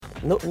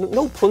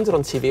no punter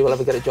on TV will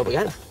ever get a job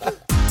again.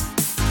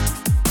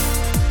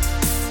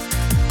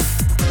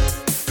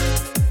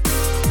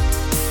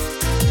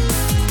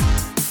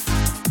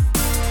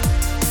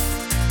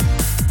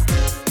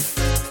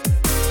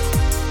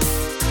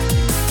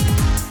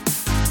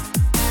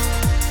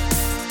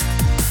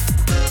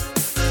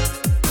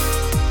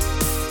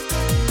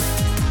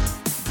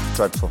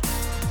 Dreadful.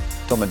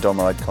 Dumb and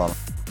dumber, I'd call him.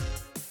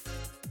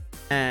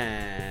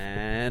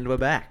 And we're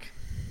back.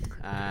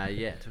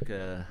 Took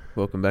a...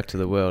 Welcome back to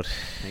the world.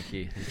 Thank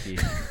you.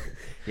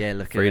 Yeah,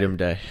 look. Freedom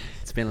Day.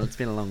 It's been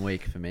a long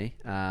week for me.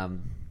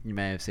 You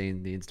may have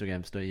seen the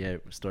Instagram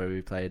story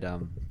we played.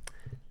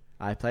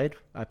 I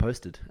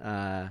posted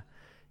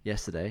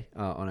yesterday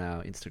on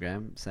our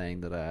Instagram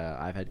saying that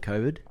I've had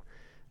COVID.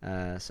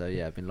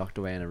 I've been locked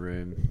away in a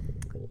room.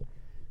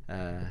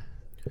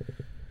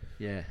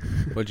 Yeah.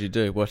 What'd you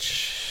do?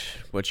 Watch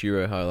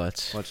Euro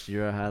highlights. Watched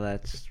Euro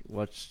highlights.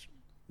 Watched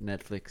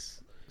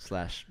Netflix /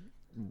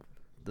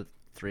 the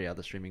 3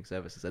 other streaming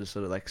services. I just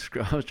sort of like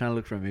I was trying to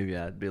look for a movie.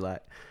 I'd be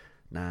like,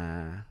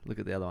 nah. Look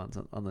at the other ones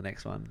on the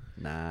next one.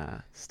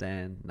 Nah.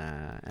 Stan.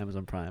 Nah.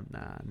 Amazon Prime.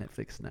 Nah.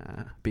 Netflix.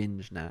 Nah.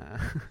 Binge. Nah.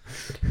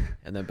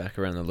 And then back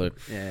around the loop.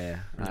 Yeah.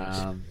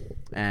 Nice.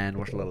 And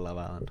watched a lot of Love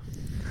Island.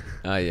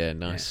 Oh yeah,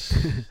 nice.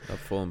 Yeah. I've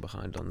fallen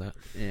behind on that.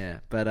 Yeah,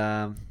 but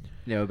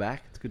we're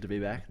back. It's good to be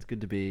back. It's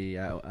good to be.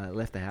 I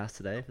left the house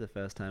today for the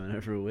first time in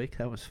over a week.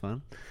 That was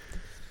fun.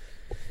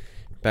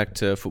 Back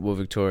to Football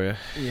Victoria.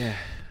 Yeah,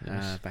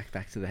 Nice.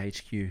 back to the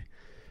HQ.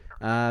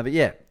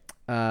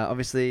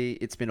 Obviously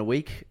it's been a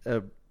week.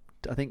 I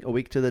think a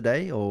week to the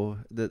day,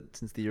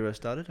 since the Euro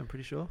started. I'm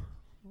pretty sure.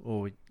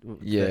 Or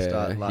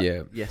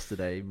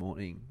yesterday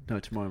morning. No,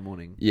 tomorrow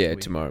morning. Yeah,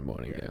 tomorrow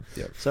morning.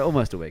 Yeah. So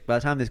almost a week. By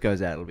the time this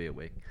goes out, it'll be a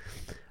week.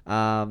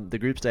 The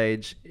group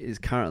stage is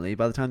currently,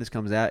 by the time this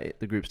comes out,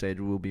 the group stage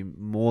will be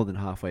more than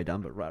halfway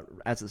done. But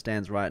as it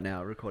stands right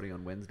now, recording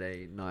on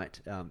Wednesday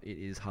night, it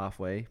is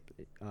halfway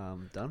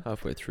done.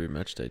 Halfway through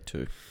match day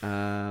 2.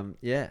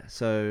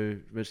 So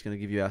we're just going to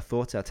give you our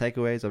thoughts, our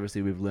takeaways.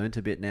 Obviously, we've learnt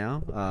a bit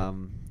now.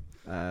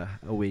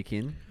 A week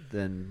in,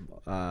 then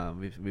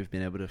we've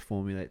been able to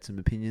formulate some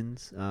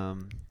opinions.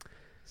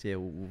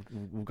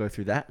 We'll go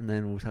through that, and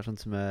then we'll touch on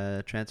some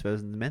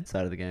transfers in the men's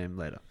side of the game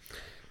later.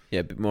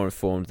 Yeah, a bit more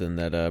informed than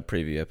that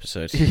preview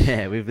episode.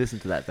 Yeah, we've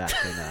listened to that back,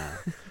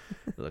 and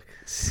look,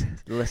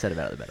 the less said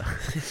about it,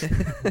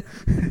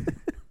 the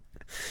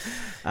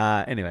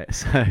better. Anyway,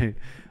 so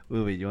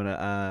Wilby, do you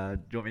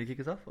want me to kick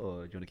us off,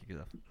 or do you want to kick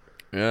us off?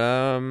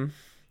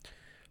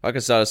 I can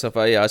start us off.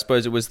 I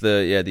suppose it was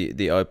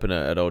the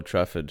opener at Old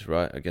Trafford,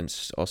 right,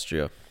 against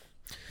Austria,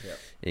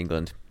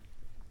 England.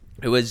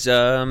 It was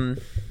 1-0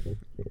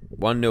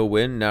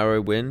 win, narrow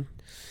win.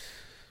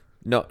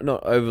 Not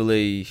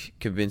overly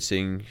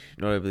convincing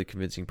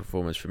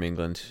performance from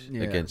England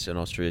against an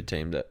Austria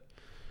team that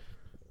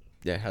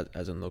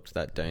hasn't looked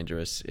that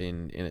dangerous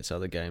in its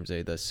other games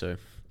either. So,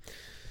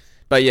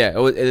 but yeah,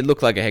 it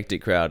looked like a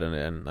hectic crowd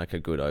and like a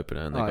good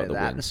opener, and they got the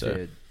win.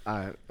 Atmosphere.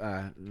 A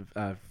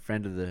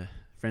friend of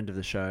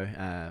the show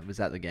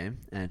was at the game,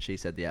 and she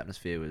said the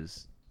atmosphere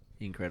was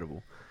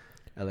incredible,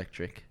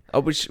 electric. Oh,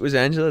 which was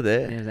Angela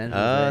there? Yeah, was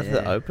Angela there,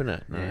 the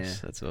opener. Nice,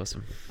 yeah. That's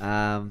awesome.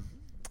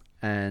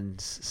 And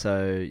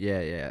so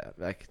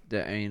like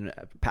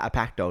a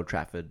packed Old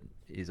Trafford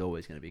is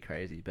always going to be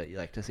crazy, but you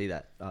like to see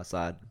that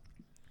outside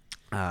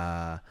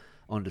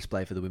on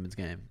display for the women's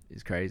game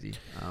is crazy.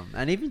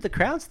 And even the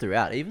crowds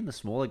throughout, even the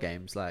smaller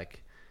games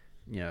like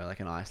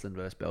an Iceland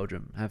versus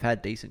Belgium have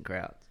had decent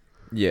crowds.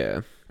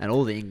 Yeah, and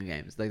all the England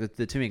games, like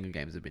the 2 England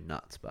games have been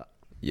nuts, but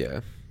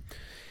yeah,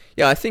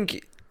 I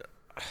think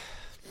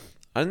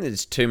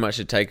there's too much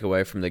to take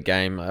away from the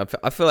game. I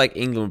feel like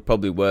England were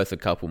probably worth a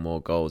couple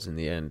more goals in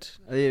the end.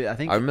 I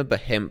remember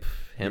Hemp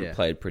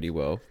played pretty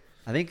well.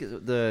 I think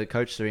the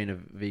coach Serena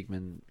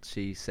Wiegman,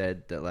 she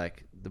said that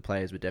like the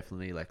players were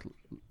definitely like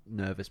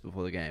nervous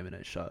before the game, and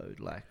it showed.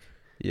 Like,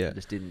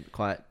 just didn't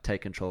quite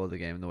take control of the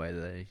game in the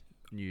way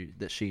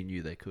that she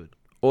knew they could.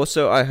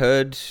 Also, I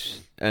heard,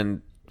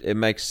 and it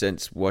makes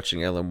sense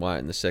watching Ellen White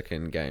in the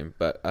second game,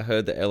 but I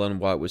heard that Ellen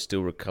White was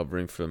still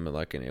recovering from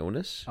like an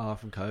illness. Oh,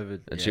 from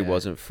COVID. And she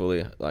wasn't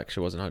fully, she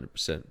wasn't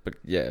 100%. But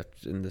yeah,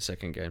 in the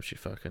second game, she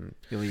fucking...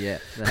 Oh, yeah.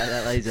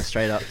 That leads us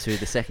straight up to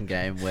the second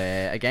game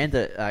where, again,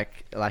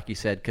 like you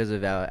said, because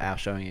of our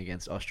showing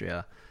against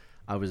Austria,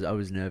 I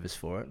was nervous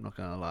for it, I'm not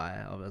going to lie.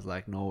 I was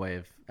like, Norway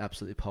have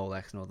absolutely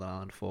poleaxed Northern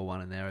Ireland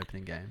 4-1 in their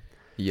opening game.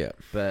 Yeah,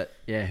 but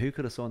yeah, who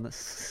could have seen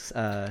this?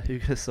 Who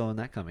could have seen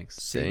that coming?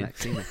 Seen that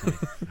coming.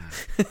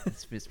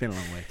 It's been a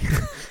long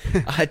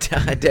week. I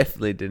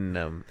definitely didn't.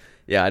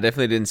 I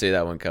definitely didn't see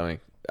that one coming.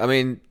 I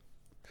mean,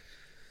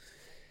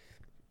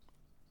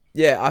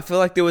 yeah, I feel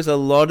like there was a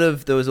lot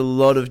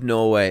of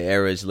Norway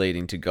errors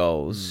leading to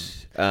goals.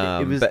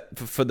 But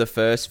for the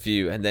first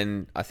few, and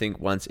then I think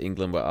once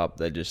England were up,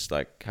 they just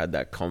like had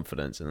that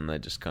confidence, and then they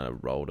just kind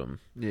of rolled them.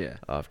 Yeah.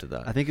 After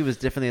that, I think it was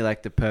definitely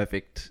like the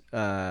perfect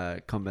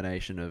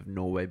combination of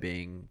Norway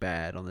being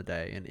bad on the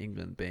day and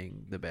England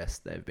being the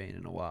best they've been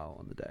in a while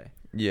on the day.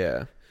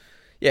 Yeah,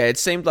 it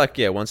seemed like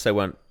once they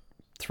went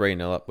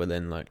 3-0 up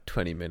within like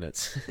 20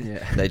 minutes.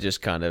 Yeah. They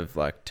just kind of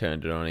like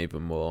turned it on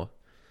even more.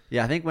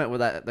 Yeah, I think with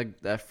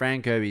that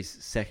Fran Kirby's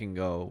second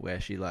goal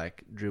where she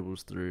like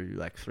dribbles through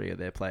like 3 of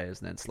their players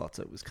and then slots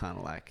it was kind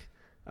of like,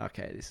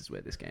 okay, this is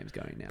where this game's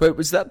going now. But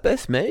was that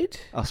Beth Mead?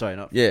 Oh, sorry,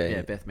 not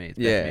Yeah. Beth Mead.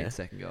 Yeah. Beth Mead's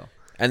second goal.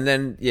 And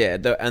then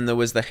and there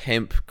was the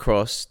Hemp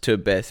cross to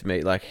Beth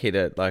Mead, like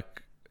hit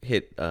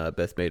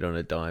Beth Mead on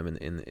a dime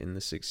in the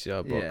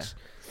 6-yard box.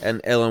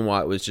 And Ellen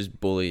White was just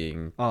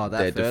bullying that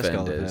their first defenders.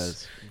 goal of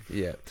hers.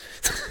 Yeah.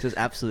 Just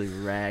absolutely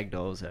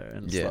ragdolls her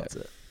and slots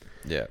it.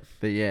 Yeah.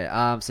 But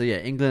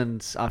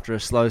England after a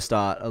slow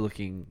start are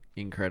looking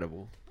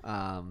incredible.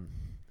 I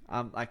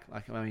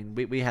mean,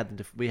 we had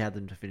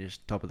them to finish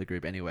top of the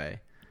group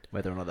anyway,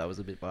 whether or not that was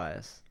a bit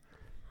biased,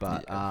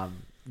 but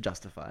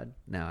justified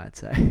now, I'd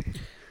say.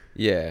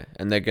 Yeah,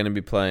 and they're going to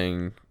be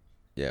playing,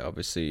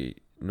 obviously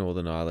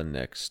Northern Ireland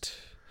next,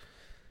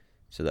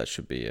 so that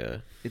should be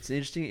a. It's an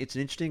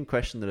interesting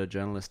question that a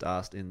journalist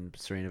asked in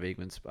Serena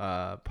Wiegmann's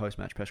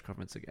post-match press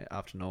conference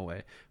after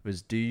Norway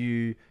was: do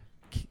you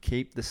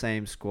keep the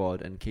same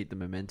squad and keep the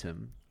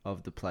momentum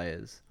of the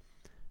players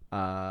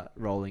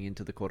rolling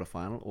into the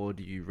quarterfinal, or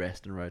do you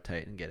rest and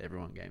rotate and get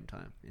everyone game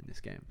time in this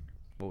game?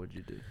 What would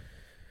you do?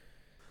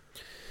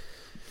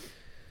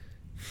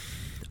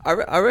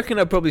 I reckon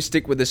I'd probably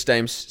stick with the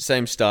same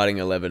starting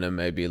 11 and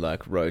maybe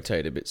like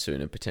rotate a bit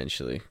sooner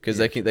potentially, because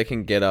they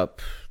can get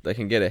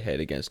ahead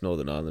against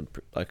Northern Ireland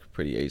like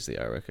pretty easily,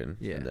 I reckon.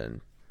 Yeah.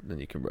 And then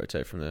you can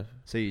rotate from there.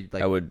 So you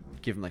like I would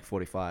give them like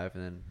 45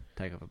 and then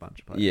take off a bunch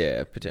of players.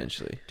 Yeah,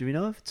 potentially. Do we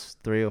know if it's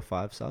 3 or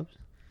 5 subs?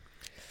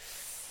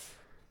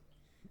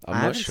 I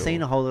haven't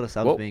seen a whole lot of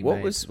subs being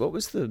made. What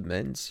was the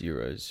men's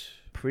Euros?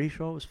 Pretty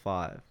sure it was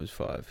 5. It was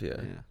 5, yeah.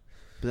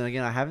 But then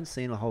again, I haven't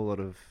seen a whole lot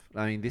of.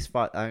 I mean, this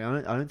far, I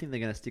don't think they're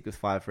going to stick with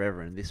 5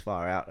 forever and this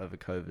far out over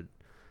COVID,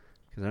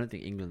 because I don't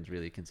think England's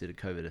really considered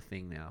COVID a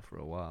thing now for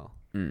a while.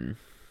 Mm.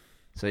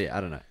 So yeah,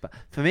 I don't know. But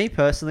for me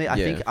personally, I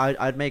think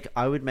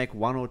I would make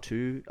 1 or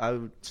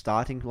 2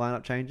 starting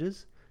lineup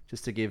changes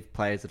just to give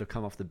players that have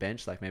come off the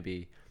bench, like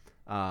maybe,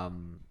 I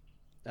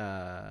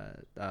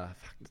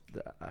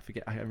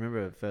forget. I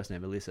remember her first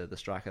name, Alyssa, the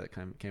striker that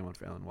came on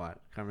for Ellen White.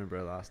 Can't remember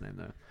her last name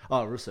though.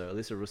 Oh,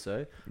 Alyssa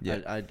Russo.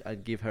 Yeah.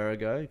 I'd give her a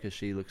go because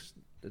she looks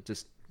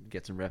just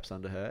get some reps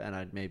under her, and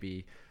I'd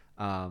maybe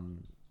I'd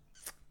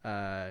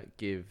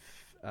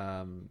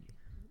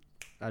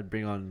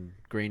bring on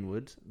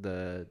Greenwood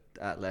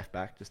at left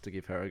back just to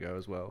give her a go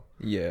as well.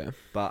 Yeah.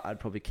 But I'd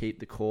probably keep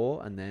the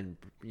core, and then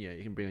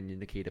you can bring on your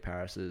Nikita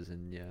Parises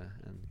and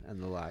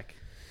the like.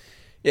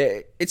 Yeah,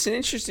 it's an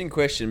interesting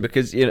question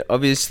because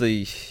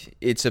obviously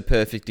it's a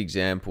perfect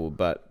example,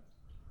 but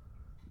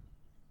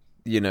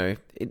in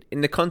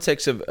the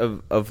context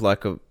of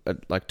like a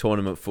like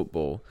tournament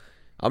football,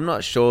 I'm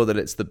not sure that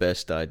it's the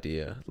best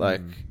idea.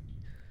 Like,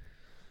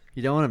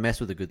 you don't want to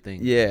mess with a good thing.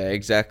 Yeah,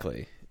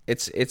 exactly.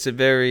 It's a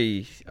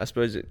very, I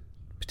suppose,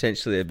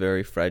 potentially a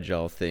very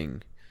fragile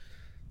thing.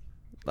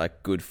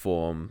 Like good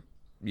form,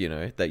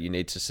 that you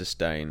need to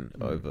sustain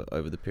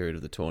over the period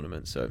of the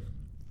tournament. So.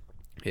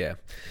 Yeah,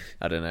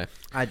 I don't know.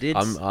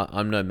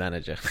 I'm no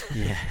manager.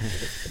 Yeah,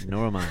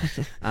 nor am I.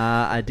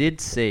 I did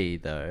see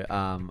though.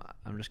 I'm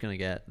just gonna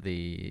get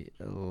the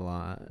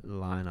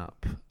lineup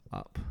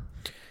up.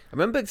 I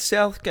remember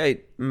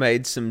Southgate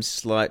made some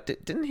slight.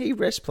 Didn't he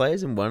rest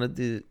players in one of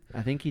the?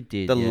 I think he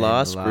did. The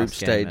last group game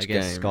stage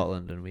against game.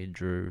 Scotland, and we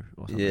drew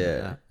or something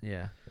like that.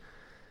 Yeah.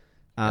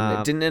 And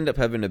it didn't end up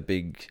having a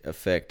big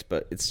effect,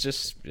 but it's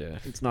just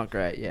it's not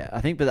great. Yeah,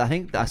 I think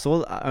I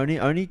saw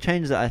only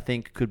changes that I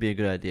think could be a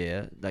good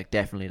idea, like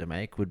definitely to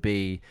make, would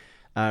be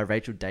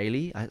Rachel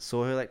Daly. I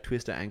saw her like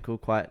twist her ankle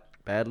quite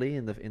badly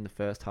in the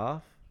first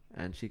half,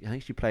 and I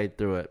think she played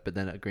through it, but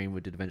then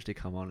Greenwood did eventually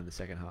come on in the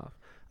second half.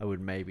 I would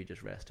maybe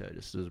just rest her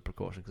just as a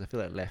precaution, because I feel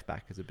like left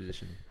back is a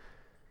position.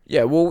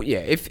 Yeah, well, yeah.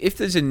 If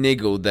there's a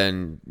niggle,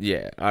 then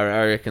I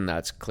reckon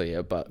that's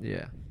clear. But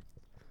yeah.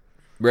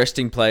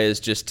 Resting players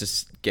just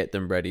to get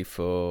them ready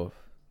for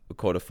the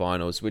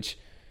quarterfinals, which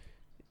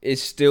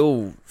is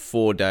still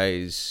 4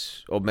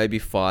 days or maybe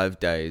 5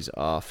 days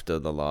after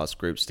the last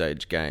group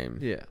stage game.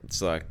 Yeah.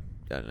 It's like,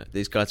 I don't know.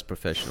 These guys are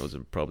professionals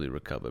and probably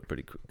recover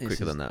pretty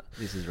quicker than that.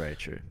 This is very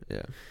true.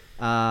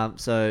 Yeah.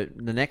 So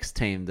the next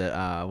team that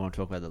I want to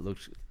talk about that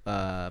looked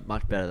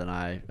much better than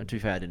to be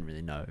fair, I didn't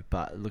really know,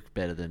 but looked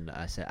better than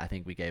I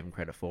think we gave them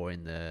credit for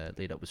in the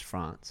lead up was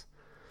France.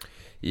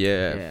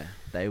 Yeah,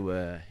 they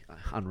were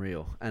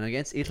unreal, and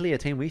against Italy, a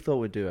team we thought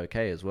would do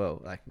okay as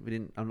well. Like we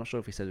didn't. I'm not sure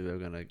if we said we were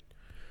going to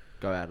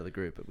go out of the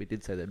group, but we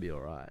did say they'd be all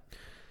right.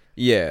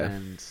 Yeah,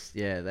 and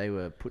they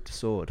were put to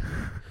sword.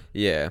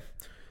 Yeah,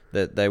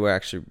 they were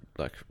actually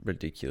like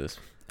ridiculous.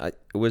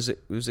 Was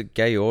it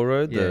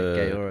Gayoro?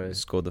 Gayoro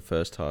scored the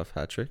first half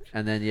hat trick,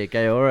 and then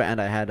Gayoro, and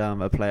I had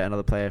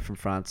another player from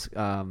France.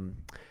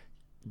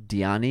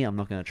 Diani, I'm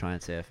not going to try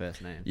and say her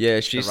first name.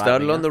 Yeah, she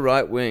started on the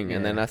right wing,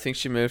 and then I think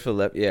she moved to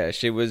left. Yeah,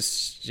 she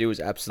was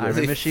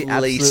absolutely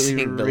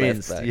fleecing the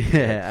left back.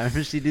 Yeah, I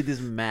remember she did this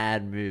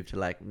mad move to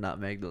like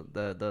nutmeg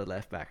the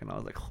left back, and I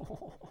was like,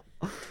 oh.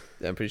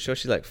 I'm pretty sure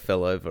she like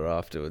fell over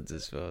afterwards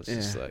as well. It's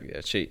just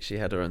like she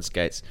had her own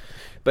skates,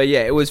 but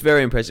yeah, it was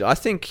very impressive. I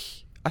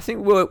think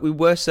what we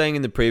were saying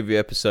in the preview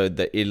episode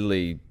that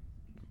Italy,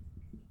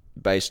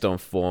 based on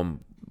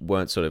form,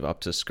 weren't sort of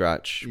up to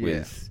scratch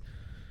with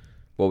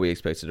what we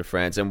expected of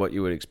France and what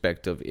you would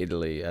expect of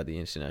Italy at the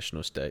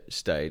international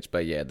stage.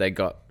 But yeah, they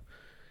got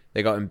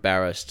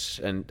embarrassed,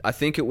 and I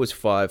think it was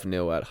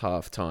 5-0 at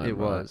halftime. It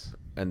was,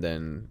 and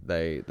then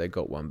they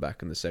got one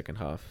back in the second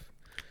half.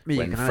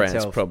 When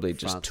France probably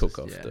just took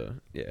off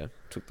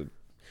took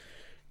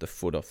the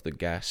foot off the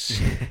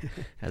gas,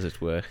 as it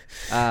were.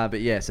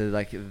 But yeah, so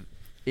like,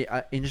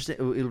 interesting.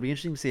 It'll be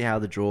interesting to see how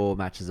the draw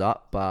matches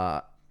up,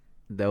 but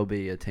there'll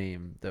be a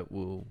team that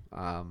will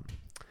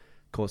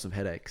cause some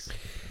headaches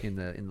in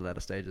the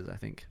latter stages, I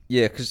think.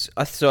 Yeah, because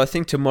I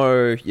think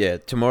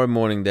tomorrow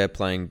morning they're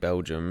playing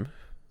Belgium.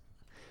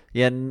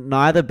 Yeah,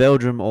 neither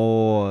Belgium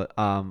or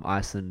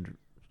Iceland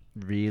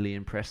really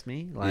impressed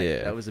me.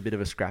 That was a bit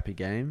of a scrappy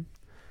game.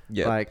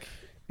 Yeah,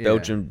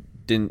 Belgium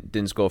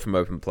didn't score from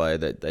open play.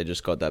 That they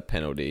just got that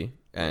penalty,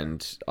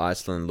 and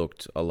Iceland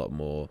looked a lot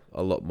more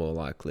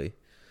likely.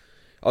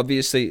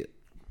 Obviously,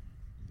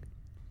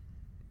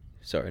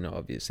 sorry, not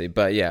obviously,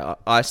 but yeah,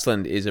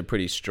 Iceland is a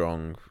pretty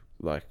strong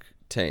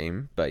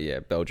team. But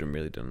yeah, Belgium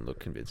really didn't look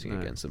convincing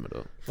against them at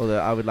all.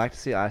 Although I would like to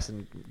see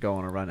Iceland go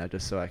on a run now,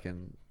 just so I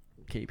can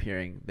keep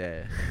hearing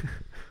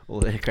all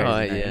their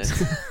crazy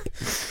names.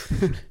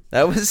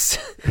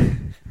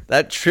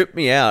 That tripped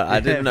me out.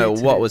 I didn't know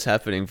what was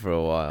happening for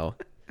a while.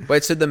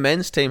 Wait, so the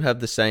men's team have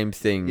the same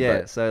thing?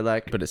 Yeah,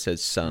 but it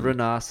says son.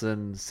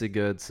 Runarsson,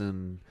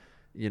 Sigurdsson,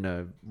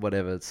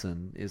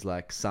 whateverson is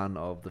son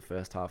of the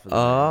first half of the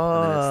name.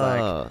 And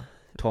then it's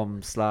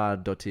Tom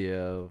Slard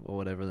Dottir or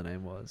whatever the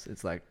name was.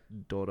 It's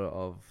daughter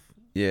of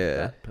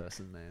that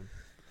person name.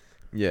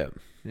 Yeah.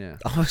 Yeah.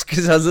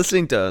 Because I was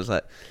listening to it, I was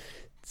like,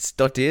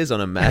 Dottir's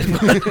on a mad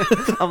one.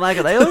 I'm like,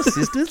 are they all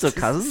sisters or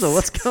cousins or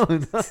what's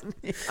going on?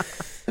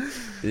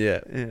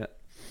 Yeah,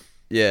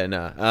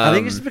 no. I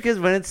think it's just because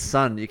when it's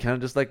son, you kind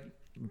of just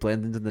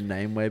blend into the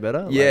name way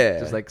better.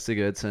 Just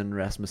Sigurdsson,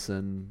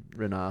 Rasmussen,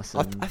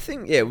 Runarsson. I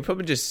think, we're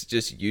probably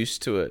just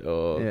used to it.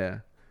 Or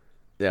yeah.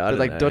 I don't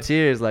know.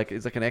 Dottir is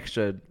it's an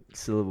extra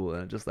syllable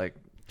and just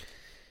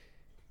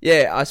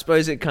yeah, I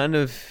suppose it kind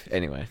of...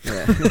 Anyway.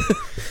 Yeah.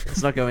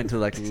 Let's not go into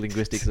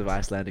linguistics of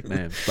Icelandic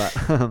names.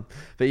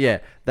 But yeah,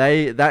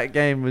 that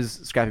game was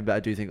scrappy, but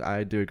I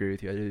do agree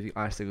with you. I do think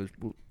Iceland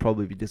will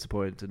probably be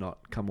disappointed to not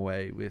come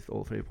away with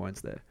all 3 points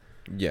there.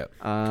 Yeah.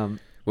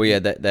 Well, yeah,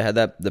 they had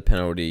the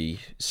penalty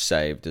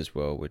saved as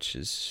well, which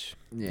is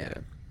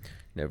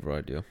never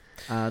ideal.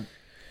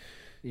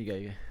 You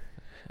go.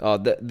 Oh,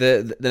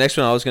 the next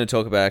one I was going to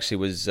talk about actually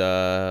was...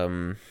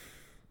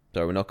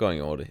 Sorry, we're not going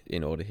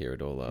in order here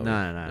at all. No,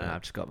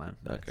 I've just got mine.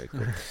 Okay,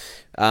 cool.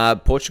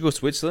 Portugal,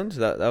 Switzerland.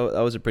 That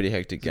was a pretty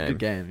hectic game. It's a good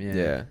game, yeah.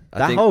 Yeah,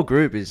 that whole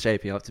group is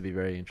shaping up to be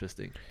very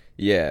interesting.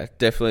 Yeah,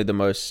 definitely the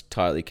most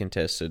tightly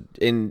contested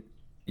in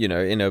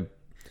a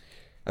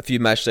few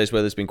match days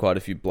where there's been quite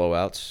a few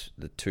blowouts.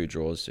 The 2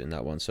 draws in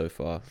that one so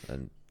far,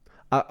 and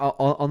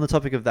on the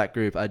topic of that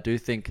group, I do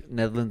think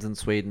Netherlands and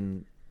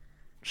Sweden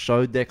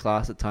showed their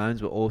class at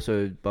times, but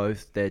also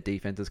both their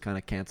defenses kind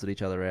of cancelled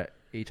each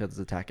other's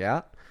attack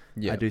out.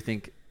 Yeah. I do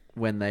think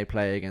when they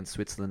play against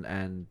Switzerland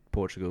and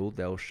Portugal,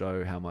 they'll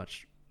show how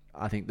much.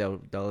 I think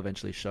they'll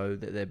eventually show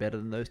that they're better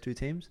than those 2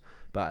 teams.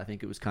 But I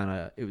think it was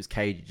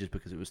cagey just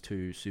because it was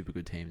 2 super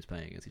good teams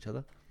playing against each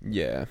other.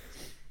 Yeah,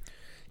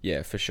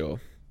 for sure.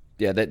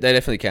 Yeah, they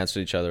definitely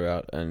cancelled each other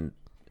out, and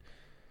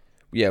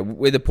yeah,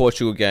 with the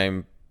Portugal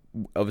game,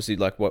 obviously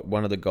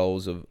one of the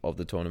goals of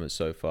the tournament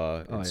so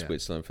far in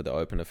Switzerland for the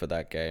opener for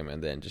that game,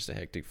 and then just a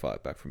hectic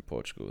fight back from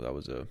Portugal. That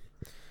was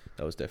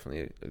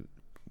definitely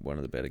one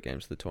of the better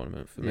games of the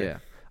tournament for me. Yeah.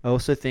 I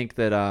also think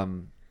that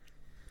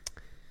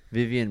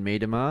Vivian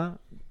Miedema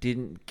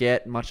didn't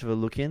get much of a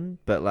look in,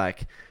 but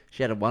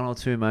she had 1 or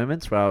 2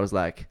 moments where I was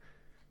like,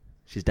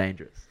 she's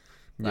dangerous.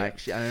 I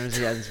remember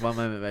she had this one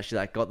moment where she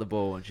got the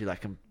ball and she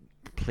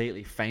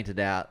completely fainted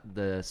out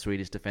the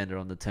Swedish defender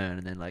on the turn,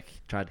 and then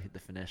tried to hit the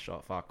finesse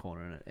shot far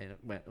corner, and it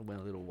went a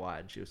little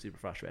wide, and she was super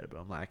frustrated. But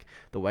I'm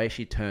the way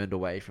she turned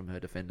away from her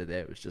defender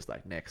there was just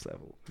next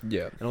level.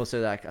 Yeah. And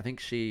also I think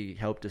she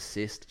helped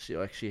assist.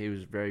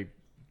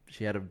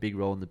 She had a big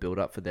role in the build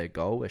up for their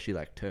goal, where she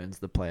turns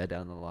the player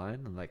down the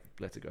line and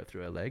lets it go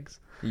through her legs.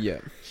 Yeah.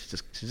 She's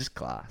just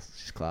class.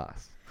 She's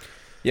class.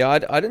 Yeah,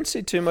 I didn't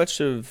see too much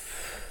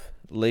of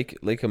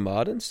Lika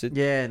Martins.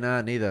 Yeah,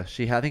 no, neither.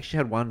 I think she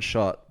had 1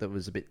 shot that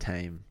was a bit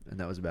tame, and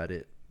that was about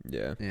it.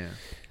 Yeah. Yeah.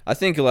 I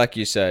think, like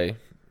you say,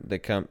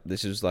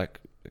 this is a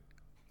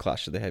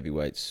clash of the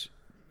heavyweights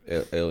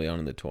early on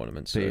in the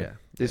tournament. So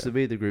this will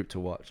be the group to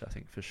watch, I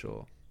think, for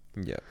sure.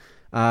 Yeah.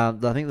 I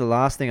think the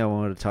last thing I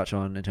wanted to touch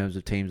on in terms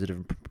of teams that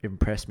have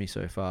impressed me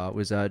so far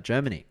was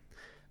Germany.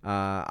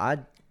 I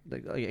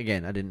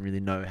didn't really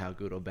know how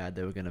good or bad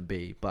they were going to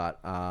be,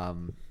 but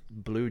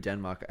blew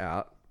Denmark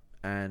out,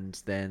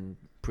 and then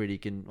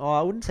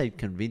I wouldn't say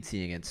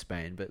convincing against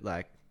Spain, but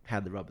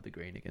had the rub of the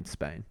green against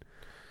Spain.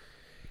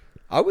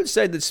 I would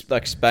say that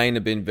like Spain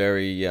have been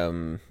very,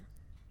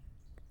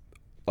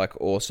 like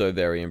also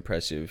very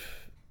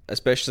impressive,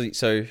 especially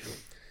so.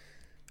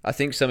 I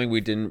think something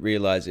we didn't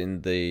realize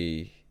in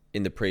the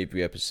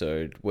preview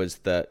episode was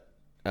that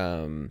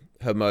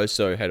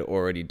Hermoso had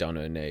already done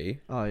her knee.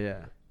 Oh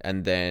yeah.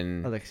 And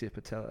then Alexia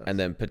Putellas. And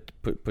then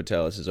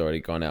Putellas has already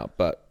gone out.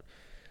 But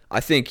I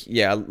think,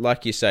 yeah,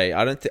 like you say,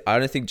 I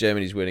don't think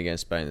Germany's win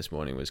against Spain this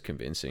morning was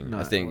convincing. No,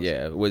 I think,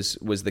 it was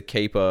the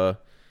keeper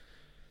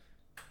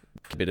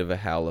a bit of a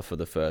howler for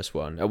the first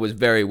one. It was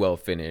very well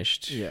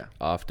finished. Yeah.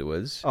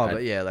 Afterwards. Oh,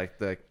 but yeah, like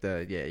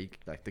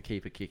the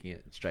keeper kicking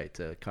it straight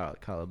to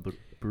Carla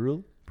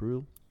Brule.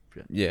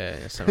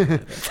 Yeah, something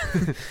like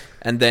that.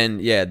 And then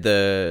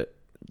the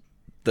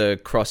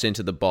cross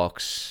into the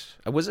box.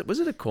 Was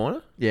it a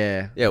corner?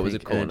 Yeah. Yeah, it was a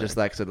corner. Just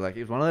like sort of like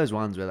it was one of those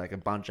ones where like a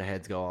bunch of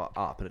heads go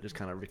up and it just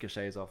kind of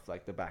ricochets off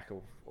like the back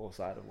or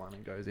side of one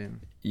and goes in.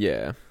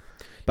 Yeah.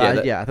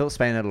 But I thought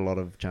Spain had a lot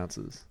of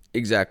chances.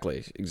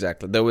 Exactly.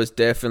 There was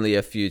definitely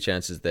a few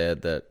chances there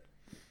that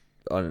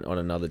on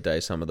another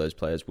day some of those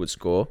players would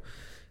score.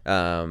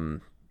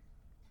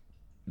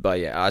 But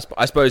yeah,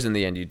 I suppose in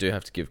the end you do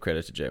have to give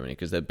credit to Germany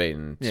because they've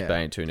beaten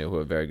Spain 2-0, who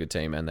are a very good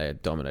team, and they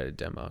had dominated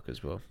Denmark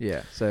as well.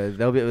 Yeah, so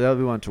they'll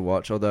be one to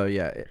watch. Although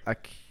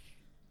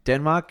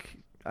Denmark,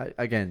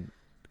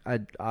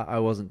 I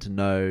wasn't to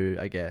know,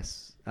 I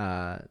guess,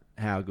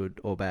 how good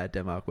or bad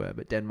Denmark were,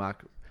 but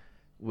Denmark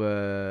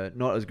were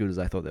not as good as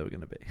I thought they were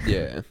going to be.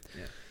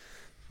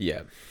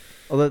 Yeah.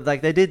 Although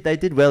like they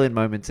did well in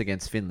moments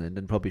against Finland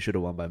and probably should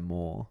have won by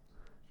more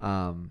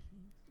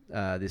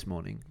this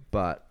morning,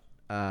 but.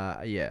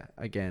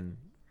 Again,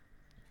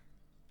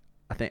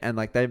 I think, and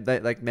like they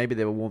like maybe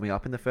they were warming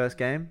up in the first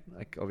game.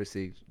 Like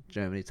obviously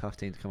Germany, tough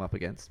team to come up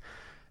against,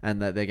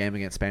 and that their game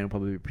against Spain will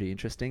probably be pretty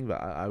interesting.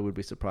 But I would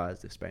be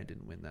surprised if Spain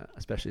didn't win that,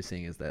 especially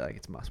seeing as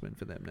it's must win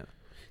for them now.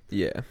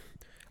 Yeah,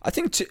 I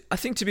think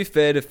to be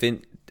fair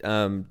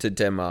to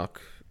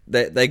Denmark,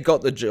 they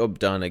got the job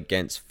done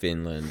against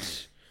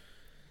Finland.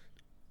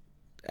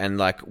 And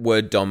like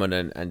were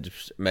dominant and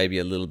maybe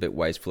a little bit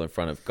wasteful in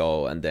front of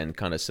goal, and then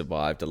kind of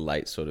survived a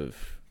late sort of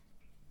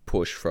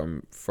push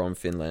from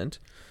Finland.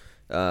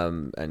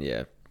 And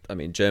yeah, I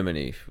mean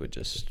Germany were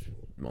just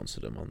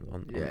monstered them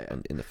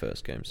on in the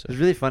first game. So it was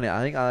really funny.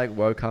 I think I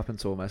woke up and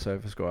saw my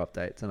SofaScore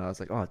updates, and I was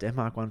like, "Oh,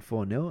 Denmark won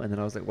 4-0," and then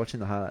I was like watching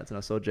the highlights, and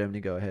I saw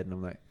Germany go ahead, and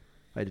I'm like,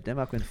 "Wait, did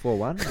Denmark win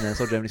 4-1?" And then I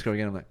saw Germany score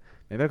again. I'm like,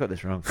 "Maybe I got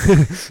this wrong."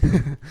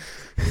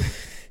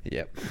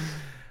 Yep.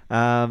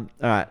 All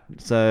right.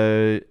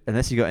 So,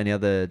 unless you got any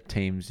other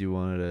teams you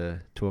wanted to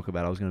talk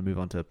about, I was going to move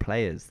on to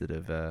players that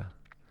have.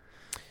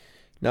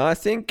 No, I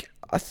think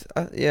that's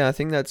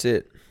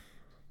it.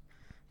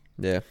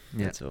 Yeah.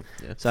 That's all.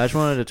 Yeah. So I just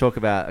wanted to talk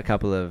about a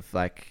couple of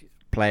like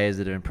players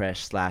that are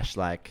impressed /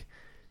 like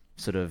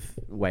sort of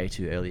way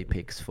too early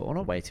picks for, or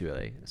not way too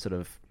early, sort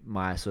of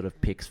my sort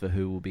of picks for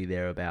who will be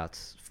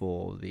thereabouts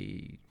for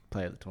the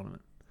player of the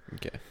tournament.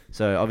 Okay.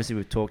 So obviously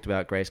we've talked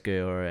about Grace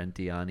Guerra and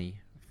Diani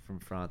from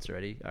France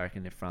already. I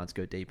reckon if France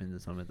go deep into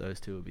some of those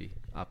two will be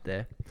up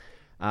there.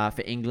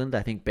 For England,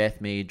 I think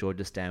Beth Mead,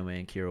 Georgia Stanway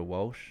and Kira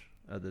Walsh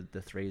are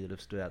the three that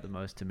have stood out the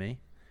most to me.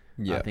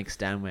 Yeah. I think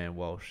Stanway and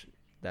Walsh,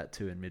 that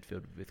two in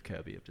midfield with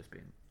Kirby, have just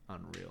been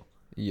unreal.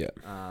 Yeah.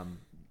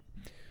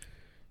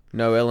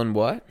 No Ellen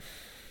White?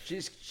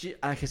 She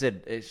like I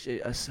said, she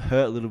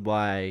hurt a little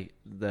by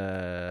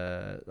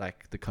the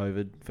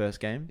COVID first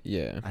game.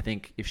 Yeah. I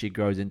think if she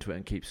grows into it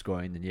and keeps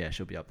scoring, then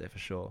she'll be up there for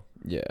sure.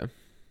 Yeah.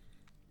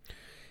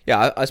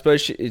 Yeah, I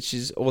suppose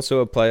she's also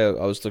a player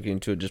I was looking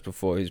into just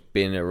before who's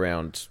been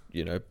around,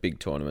 big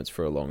tournaments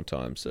for a long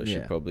time. So she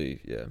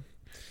probably,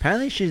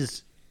 Apparently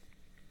she's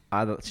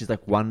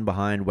like one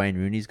behind Wayne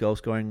Rooney's goal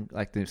scoring,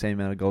 like the same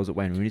amount of goals that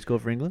Wayne Rooney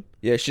scored for England.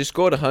 Yeah, she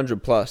scored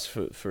 100 plus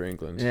for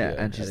England. Yeah,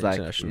 and she's like,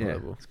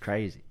 level. It's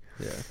crazy.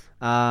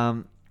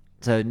 Yeah.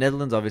 So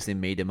Netherlands, obviously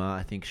Miedema.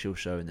 I think she'll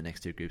show in the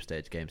next two group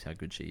stage games how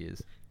good she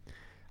is.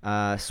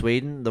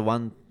 Sweden,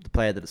 the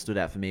player that stood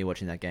out for me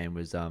watching that game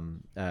was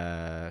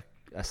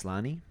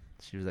Aslani.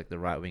 She was like the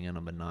right winger,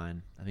 number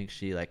 9. I think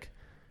she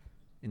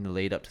in the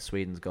lead up to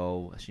Sweden's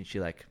goal, she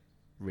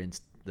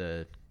rinsed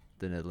the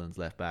Netherlands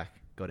left back,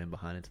 got in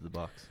behind into the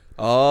box.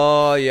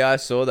 Oh yeah, I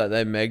saw that.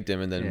 They megged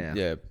him and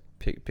then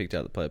picked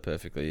out the player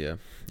perfectly. Yeah.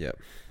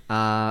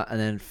 And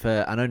then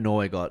I know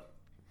Norway got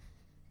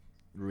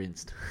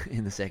rinsed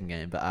in the second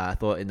game, but I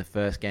thought in the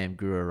first game,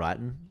 Guro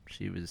Reiten,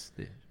 she was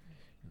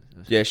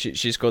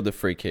she scored the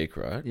free kick,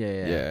 right?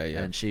 Yeah.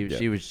 And she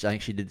was, I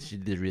think she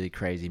did a really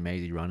crazy,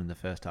 mazy run in the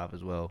first half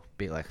as well.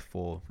 Beat like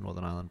 4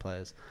 Northern Ireland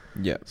players.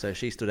 Yeah. So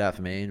she stood out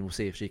for me, and we'll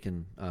see if she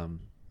can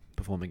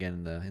perform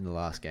again in the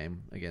last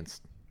game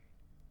against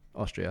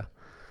Austria.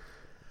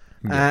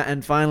 Yeah.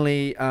 And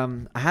finally,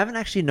 I haven't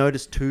actually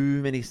noticed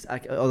too many.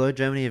 Although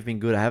Germany have been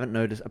good, I haven't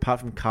noticed, apart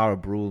from Cara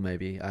Brule,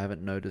 maybe I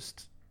haven't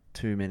noticed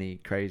too many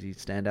crazy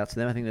standouts to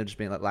them. I think they've just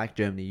been like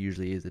Germany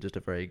usually is. They're just a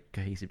very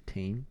cohesive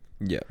team.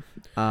 Yeah.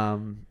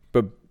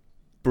 But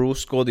Brule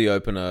scored the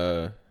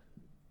opener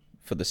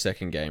for the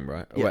second game,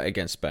 right? Yeah. Right,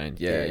 against Spain.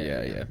 Yeah.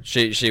 Yeah.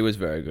 She was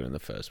very good in the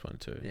first one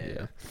too.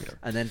 Yeah.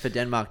 And then for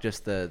Denmark,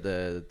 just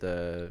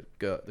the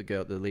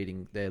girl,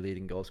 their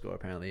leading goal scorer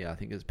apparently, I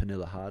think is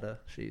Pernilla Harder.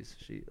 She's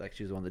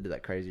the one that did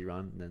that crazy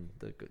run, and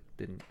then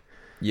didn't.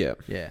 Yeah.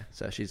 Yeah.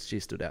 So she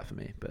stood out for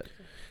me, but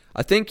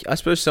I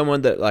suppose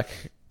someone that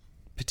like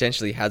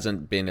potentially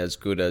hasn't been as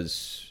good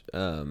as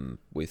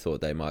we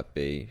thought they might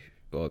be.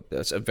 Well,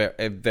 that's a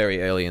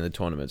very early in the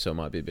tournament, so it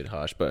might be a bit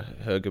harsh.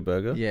 But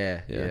Hergerberger,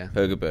 yeah.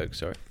 Hergerberg,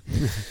 sorry.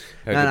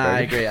 No, I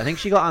agree. I think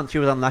she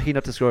was unlucky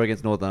not to score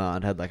against Northern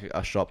Ireland. Had like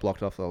a shot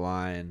blocked off the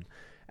line,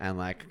 and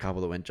like a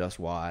couple that went just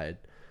wide.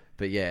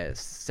 But yeah,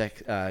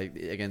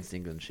 against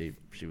England, she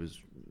was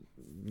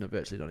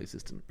virtually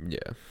non-existent. Yeah,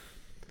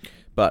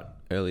 but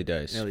early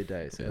days. Early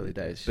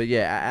days. But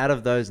yeah, out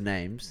of those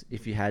names,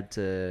 if you had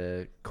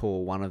to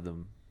call one of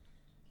them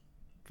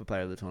for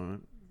player of the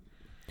tournament,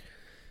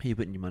 who are you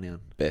putting your money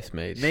on? Beth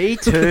Mead. Me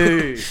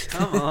too.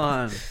 Come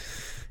on.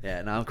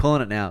 Yeah, no, I'm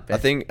calling it now. I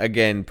think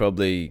again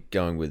probably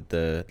going with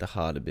the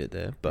harder bit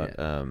there, but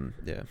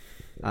yeah.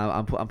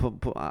 I'm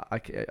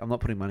not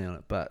putting money on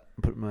it, but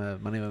I'm putting my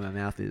money where my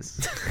mouth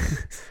is.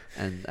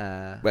 And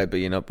wait, but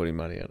you're not putting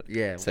money on it.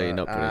 Yeah. So you're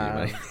not putting your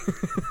money.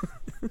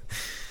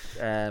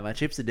 My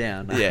chips are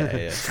down.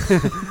 Yeah.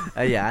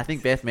 Yeah. I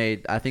think Beth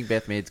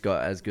Mead's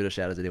got as good a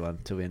shout as anyone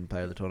to win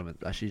player of the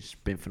tournament. She's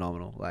been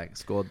phenomenal. Like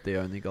scored the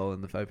only goal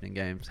in the opening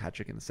games, hat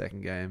trick in the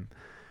second game.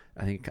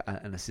 I think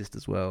an assist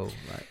as well.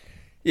 Like,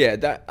 yeah,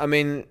 that I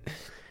mean,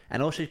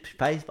 and all she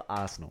pays for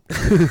Arsenal.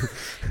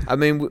 I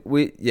mean,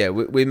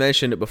 we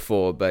mentioned it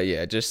before, but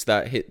yeah, just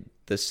that hit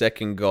the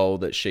second goal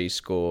that she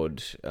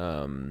scored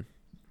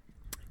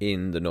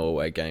in the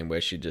Norway game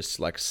where she just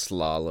like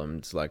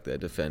slalomed like their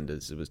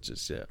defenders. It was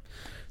just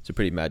it's a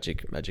pretty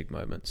magic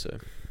moment. So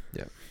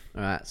yeah.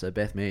 All right, so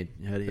Beth Mead,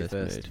 you heard it here Beth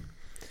first.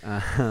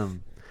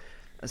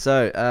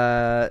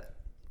 So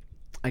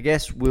I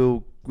guess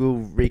we'll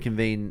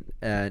reconvene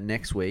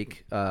next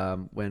week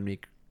when we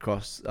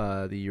cross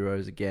the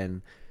Euros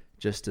again,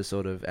 just to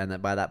sort of, and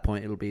that by that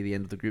point it'll be the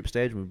end of the group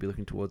stage and we'll be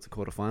looking towards the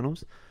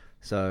quarterfinals.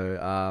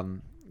 So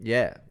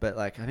yeah, but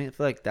like I feel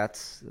like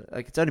that's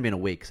like it's only been a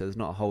week, so there's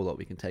not a whole lot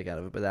we can take out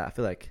of it. But I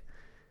feel like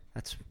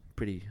that's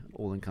pretty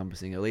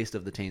all-encompassing, at least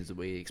of the teams that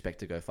we expect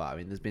to go far. I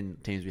mean, there's been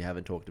teams we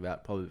haven't talked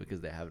about, probably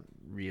because they haven't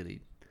really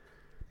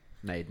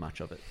made much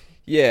of it.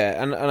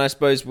 Yeah, and I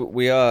suppose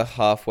we are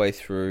halfway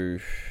through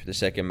the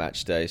second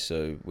match day,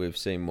 so we've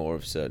seen more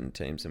of certain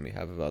teams than we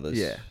have of others.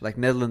 Yeah, like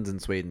Netherlands and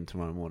Sweden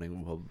tomorrow morning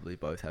will probably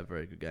both have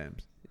very good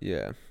games.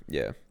 Yeah,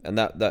 and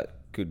that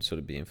could sort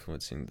of be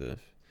influencing the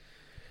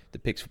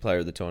picks for player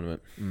of the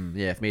tournament.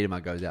 Yeah, if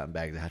Miedema goes out and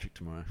bags a hat-trick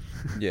tomorrow.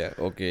 Yeah,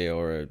 or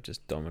Guillaume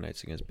just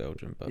dominates against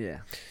Belgium. But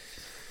yeah.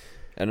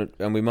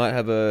 And we might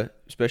have a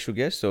special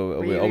guest, or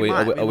are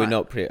we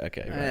not pre?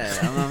 Okay, right.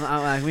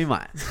 Yeah, we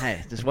might.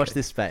 Hey, just watch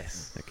this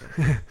space.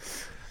 Okay.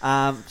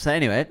 So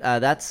anyway,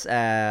 that's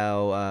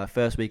our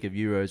first week of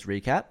Euros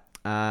recap,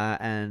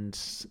 and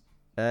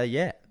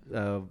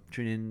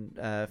tune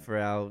in for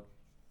our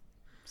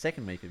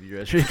second week of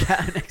Euros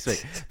recap next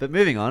week. But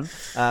moving on,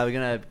 we're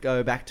going to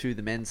go back to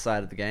the men's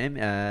side of the game.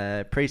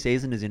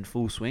 Pre-season is in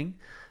full swing.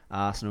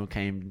 Arsenal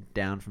came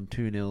down from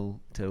 2-0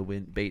 to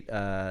beat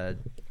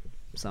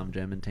some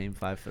German team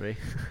 5-3.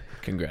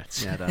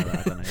 Congrats. Yeah, I don't know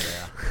who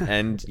they are.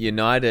 And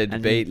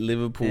United beat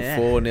Liverpool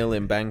 4-0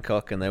 in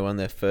Bangkok, and they won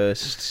their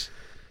first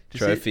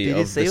trophy of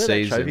the season. Did you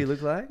see what that trophy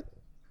looked like?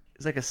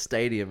 It's like a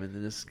stadium,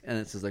 and it's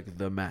just like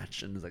the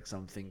match, and there's like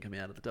something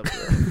coming out of the top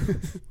of it.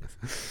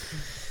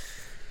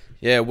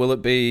 Yeah, will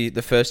it be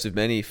the first of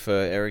many for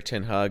Erik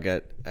ten Hag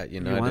at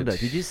United? You wonder.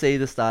 Did you see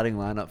the starting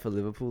lineup for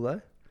Liverpool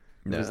though?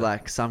 No. It was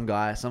like some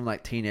guy, some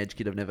like teenage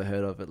kid I've never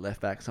heard of at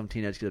left back, some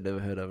teenage kid I've never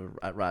heard of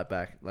at right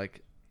back,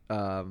 like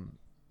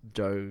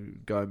Joe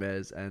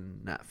Gomez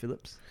and Nat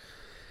Phillips.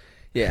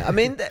 Yeah, I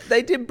mean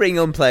they did bring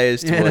on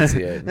players towards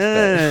the end.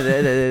 No,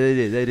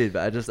 they did.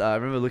 But I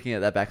remember looking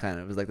at that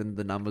backline. It was like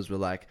the numbers were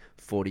like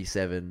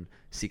 47,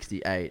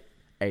 68,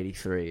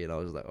 83, and I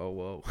was like, oh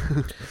whoa.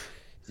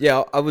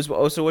 Yeah, I was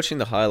also watching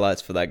the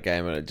highlights for that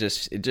game, and it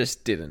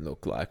just didn't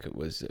look like it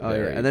was.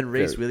 And then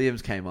Reece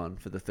Williams came on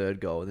for the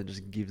third goal, and then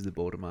just gives the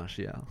ball to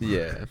Martial.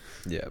 Yeah.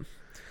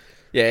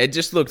 It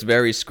just looked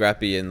very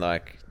scrappy and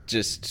like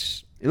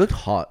just. It looked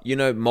hot.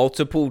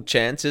 Multiple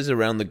chances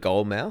around the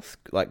goal mouth,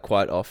 like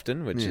quite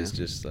often, which is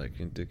just like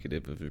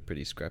indicative of a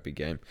pretty scrappy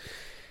game.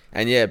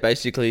 And yeah,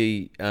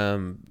 basically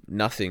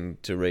nothing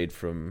to read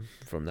from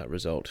that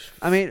result.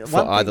 I mean,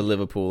 for either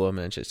Liverpool or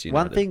Manchester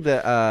United. One thing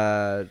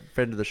that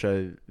friend of the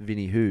show,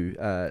 Vinny Hu,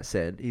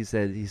 said, he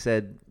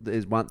said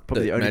is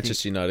probably the only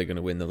Manchester United are going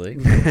to win the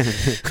league.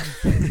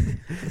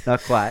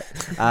 Not quite.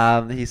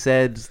 He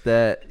said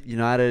that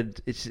United,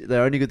 the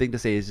only good thing to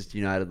see is just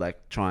United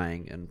like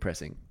trying and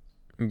pressing.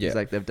 Yeah,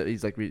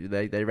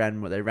 they ran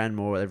more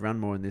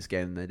in this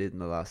game than they did in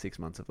the last 6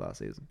 months of last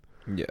season.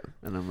 Yeah,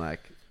 and I'm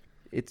like,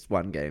 it's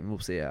one game. We'll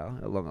see how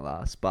long it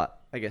lasts. But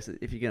I guess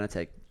if you're going to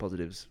take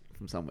positives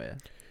from somewhere.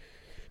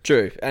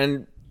 True.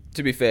 And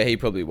To be fair, he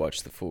probably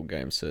watched the full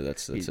game, so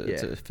that's Yeah.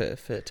 it's a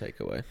fair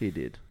takeaway. He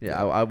did.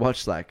 Yeah, I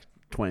watched like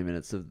 20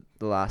 minutes of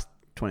the last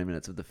 20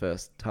 minutes of the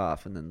first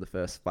half, and then the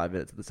first 5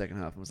 minutes of the second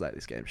half, and was like,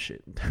 this game's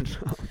shit.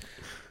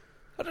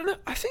 I don't know.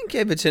 I think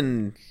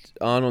Everton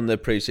aren't on their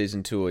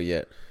pre-season tour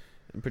yet.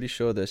 I'm pretty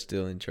sure they're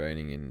still in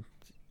training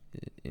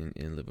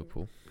in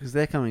Liverpool. Because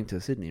they're coming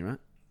to Sydney, right?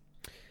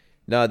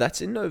 No,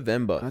 that's in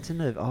November. That's in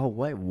November. Oh,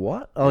 wait,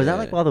 what? Oh, is that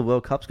like while the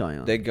World Cup's going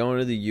on? They're going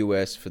to the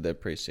US for their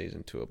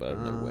pre-season tour, but I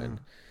don't know when.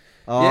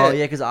 Oh,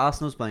 yeah, because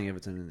Arsenal's playing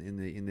Everton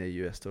in their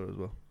US tour as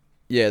well.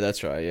 Yeah,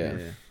 that's right, yeah.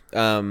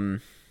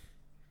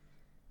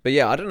 But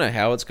yeah, I don't know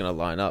how it's going to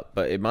line up,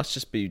 but it must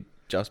just be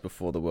just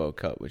before the World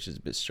Cup, which is a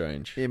bit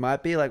strange. It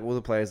might be like all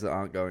the players that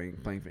aren't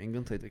playing for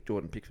England. Like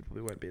Jordan Pickford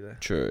probably won't be there.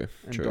 True,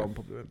 And true. Dom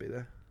probably won't be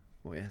there.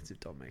 Well, yeah, that's if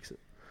Dom makes it.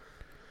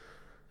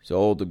 So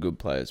all the good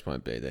players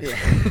won't be there.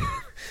 Yeah.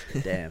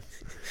 Damn.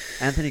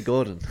 Anthony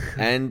Gordon.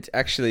 And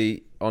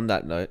actually, on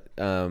that note,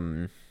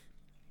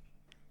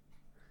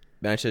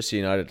 Manchester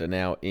United are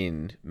now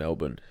in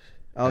Melbourne.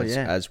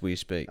 As we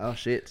speak. Oh,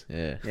 shit.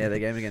 Yeah. Yeah, their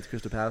game against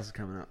Crystal Palace is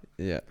coming up.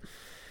 Yeah.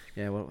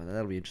 Yeah, well,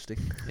 that'll be interesting.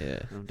 Yeah.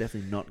 I'm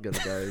definitely not going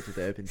to go to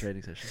the open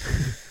training session.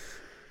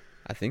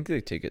 I think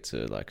the tickets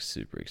are like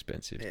super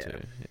expensive too.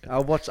 Yeah.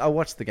 I'll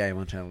watch the game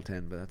on Channel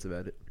 10, but that's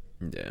about it.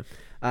 Yeah.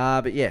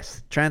 But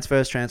yes,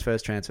 transfers. I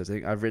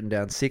think I've written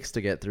down 6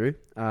 to get through.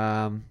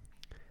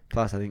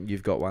 Plus, I think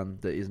you've got one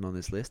that isn't on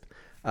this list.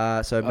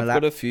 So I've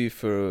got a few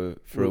for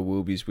a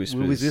Wilby's Whispers.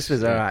 Wilby's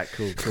Whispers. All right,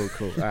 cool.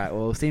 All right,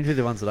 well, we'll steam through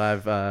the ones that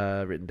I've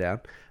written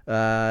down.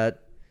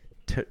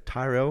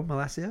 Tyrell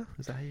Malacia,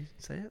 is that how you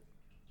say it?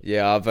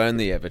 Yeah, I've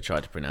only ever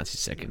tried to pronounce his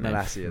second name.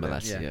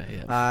 Malacia,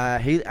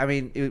 yeah. I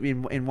mean,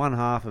 in one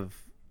half of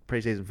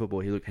preseason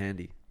football, he looked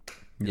handy.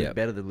 He looked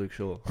better than Luke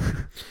Shaw.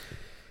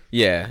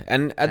 Yeah,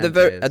 and at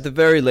the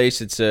very least,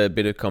 it's a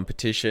bit of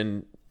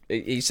competition.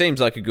 He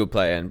seems like a good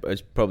player, and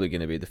it's probably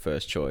going to be the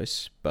first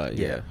choice. But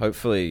yeah,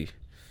 hopefully,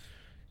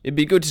 it'd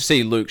be good to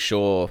see Luke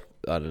Shaw.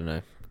 I don't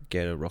know,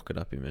 get a rocket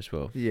up him as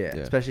well. Yeah,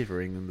 especially for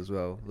England as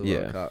well. The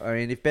World Cup. I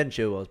mean, if Ben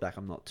Chilwell's back,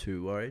 I'm not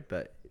too worried,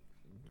 but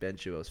Ben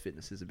Chilwell's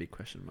fitness is a big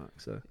question mark.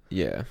 So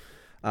yeah,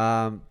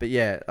 but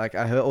yeah, like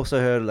I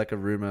also heard like a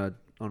rumor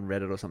on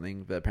Reddit or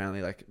something, but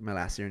apparently like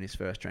Malacia in his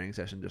first training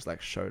session just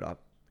like showed up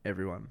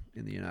everyone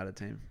in the United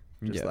team,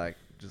 just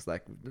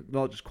like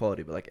not just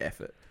quality but like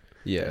effort.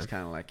 Yeah, it's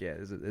kind of like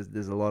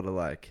there's a lot of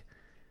like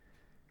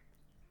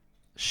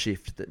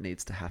shift that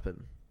needs to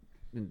happen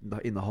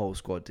in the whole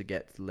squad to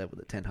get to the level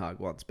that Ten Hag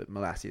wants, but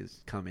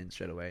Malacia's come in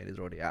straight away and is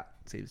already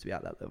seems to be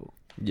at that level.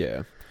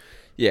 Yeah,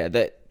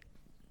 that.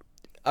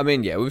 I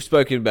mean, we've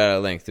spoken about it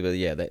at length,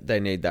 but they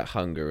need that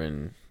hunger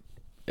and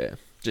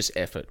just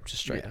effort,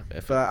 just straight up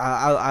effort. But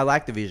I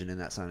like the vision in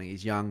that signing.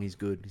 He's young, he's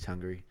good, he's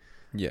hungry.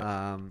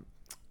 Yeah.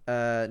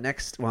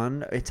 Next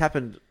one, it's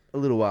happened a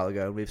little while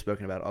ago, and we've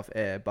spoken about it off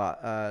air,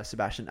 but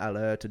Sebastian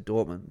Aller to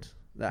Dortmund.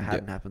 That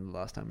hadn't happened the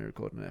last time we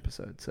recorded an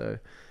episode. So,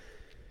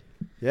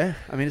 yeah,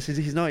 I mean,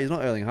 he's not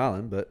Erling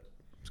Haaland, but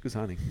it's a good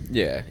signing.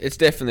 Yeah, it's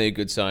definitely a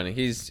good signing.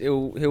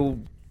 He'll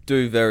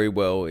do very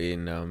well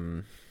in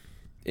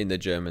the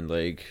German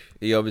league.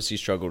 He obviously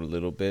struggled a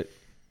little bit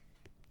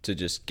to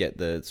just get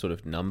the sort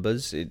of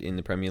numbers in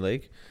the Premier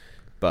League,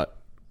 but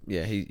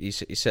yeah, he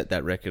set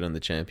that record on the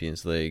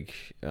Champions League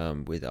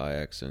with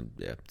Ajax, and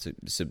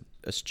it's an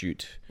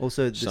astute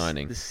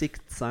signing. The 6th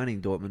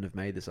signing Dortmund have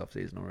made this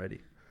offseason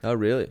already. Oh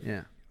really?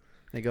 Yeah,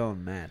 they're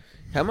going mad.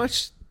 How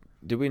much?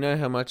 Do we know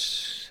how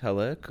much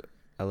Haller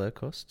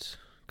cost?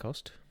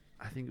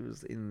 I think it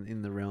was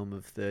in the realm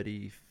of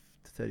 30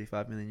 to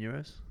 35 million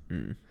euros.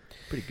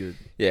 Pretty good.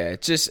 Yeah,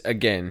 just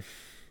again,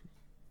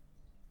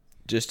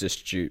 just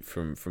astute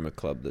from a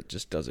club that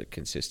just does it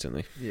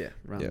consistently. Yeah,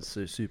 runs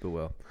so super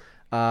well.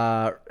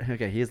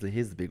 Okay, here's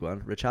the big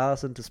one.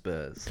 Richarlison to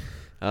Spurs.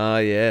 Oh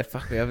yeah,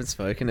 fuck, we haven't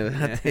spoken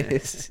about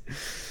this.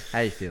 How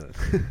you feeling?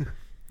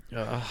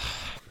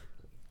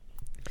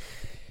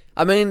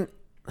 I mean,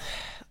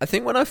 I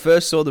think when I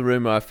first saw the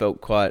rumor, I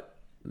felt quite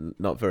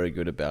not very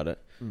good about it,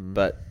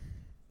 but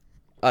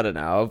I don't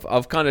know.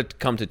 I've kind of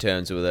come to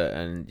terms with it,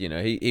 and you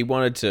know, he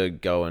wanted to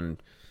go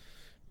and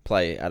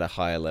play at a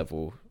higher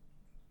level.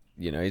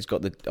 You know, he's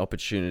got the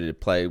opportunity to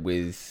play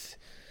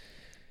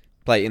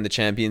in the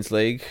Champions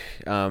League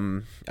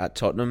at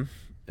Tottenham,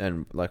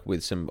 and like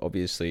with some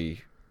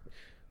obviously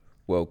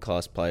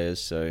world-class players,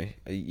 so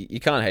you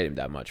can't hate him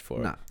that much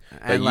for it.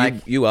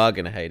 But you are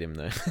going to hate him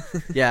though.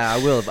 Yeah,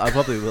 I will. I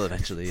probably will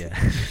eventually, yeah.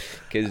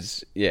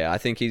 Because, I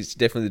think he's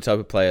definitely the type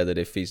of player that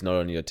if he's not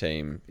on your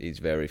team, he's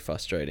very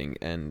frustrating,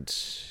 and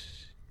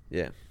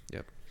yeah.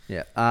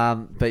 But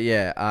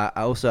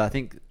I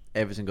think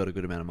Everton got a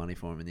good amount of money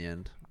for him in the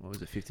end. What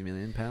was it, £50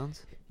 million?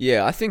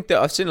 Yeah, I think that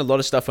I've seen a lot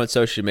of stuff on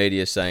social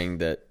media saying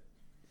that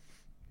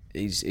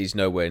he's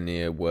nowhere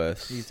near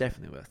worth. He's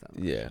definitely worth that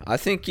much. Yeah, I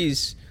think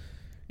he's,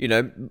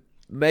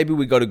 maybe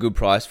we got a good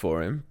price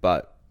for him,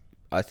 but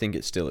I think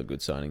it's still a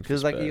good signing.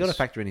 Because you got to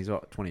factor in he's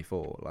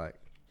 24.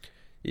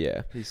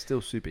 Yeah, he's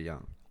still super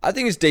young. I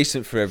think it's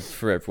decent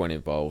for everyone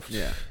involved.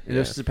 Yeah, it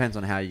just depends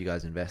on how you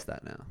guys invest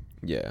that now.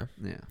 Yeah.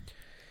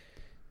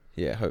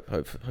 yeah,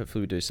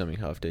 hopefully we do something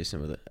half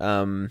decent with it.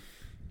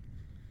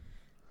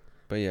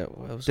 But yeah,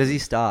 what else? Does he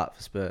start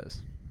for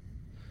Spurs?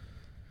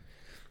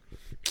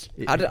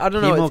 I don't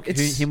know.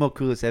 Him or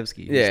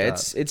Kulusevski? Yeah,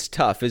 it's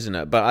tough, isn't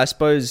it? But I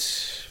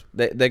suppose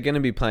they're going to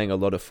be playing a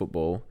lot of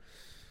football,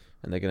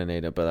 and they're going to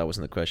need it. But that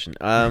wasn't the question.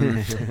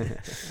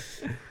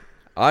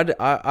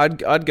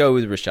 I'd go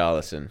with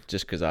Richarlison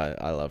just because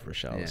I love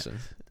Richarlison.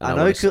 Yeah. I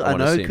know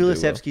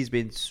Kulusevski's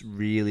been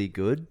really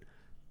good,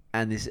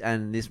 and this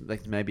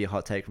like maybe a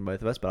hot take from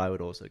both of us, but I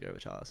would also go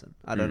Richarlison.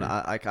 I don't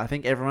know. I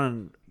think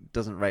everyone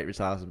doesn't rate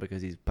Richarlison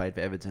because he's played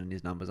for Everton and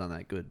his numbers aren't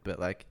that good, but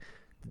like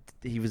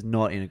he was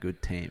not in a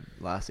good team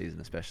last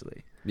season,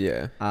 especially.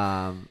 Yeah.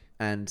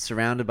 And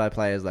surrounded by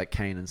players like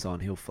Kane and Son,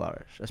 he'll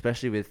flourish.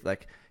 Especially with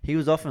like he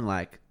was often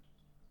like,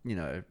 you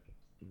know,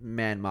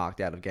 man marked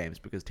out of games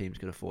because teams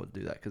could afford to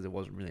do that because there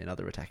wasn't really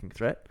another attacking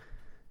threat.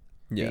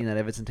 Yeah. In that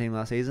Everton team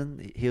last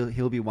season,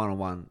 he'll be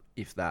 1-on-1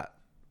 if that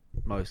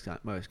most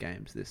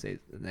games this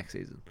season, next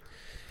season.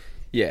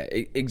 Yeah,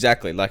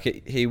 exactly.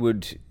 Like he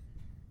would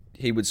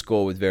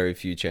score with very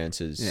few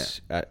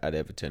chances at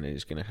Everton, and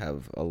he's going to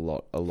have a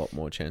lot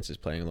more chances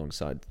playing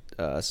alongside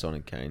Son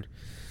and Kane.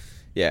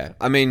 Yeah,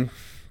 I mean,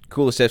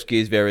 Kulusevski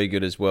is very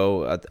good as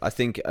well. I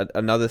think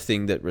another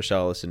thing that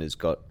Richarlison has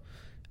got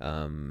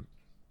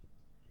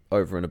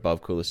over and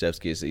above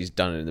Kulusevski is that he's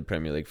done it in the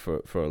Premier League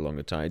for a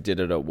longer time. He did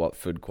it at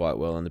Watford quite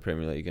well in the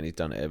Premier League, and he's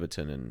done it at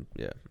Everton, and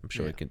I'm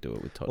sure he can do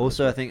it with Tottenham.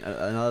 Also, I think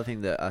another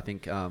thing that I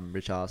think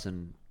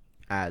Richarlison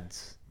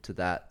adds to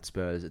that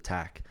Spurs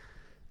attack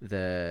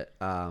that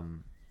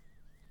can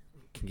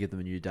give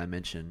them a new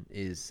dimension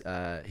is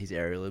his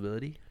aerial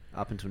ability.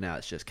 Up until now,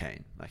 it's just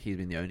Kane. Like he's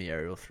been the only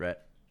aerial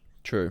threat.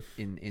 True.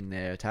 In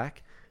their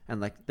attack,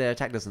 and like their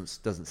attack doesn't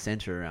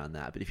center around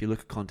that. But if you look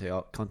at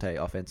Conte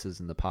offenses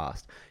in the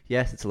past,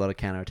 yes, it's a lot of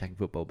counter attacking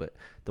football. But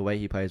the way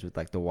he plays with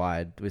like the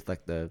wide, with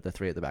like the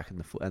three at the back and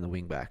the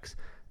wing backs,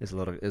 there's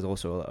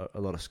also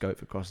a lot of scope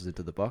for crosses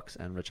into the box,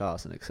 and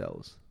Richarlison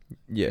excels.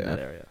 In that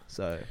area.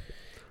 So.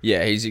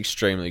 Yeah, he's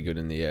extremely good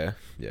in the air.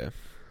 Yeah.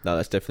 No,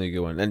 that's definitely a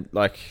good one. And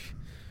like,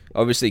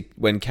 obviously,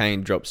 when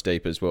Kane drops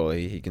deep as well,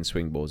 he can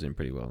swing balls in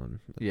pretty well.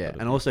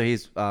 And also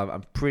he's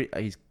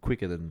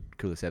quicker than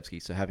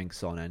Kulusevski. So having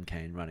Son and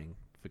Kane running,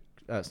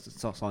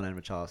 Son and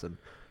Richarlison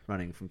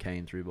running from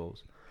Kane through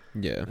balls.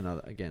 Yeah.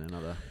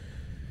 Another.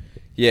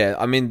 Yeah,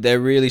 I mean they're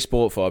really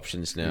sport for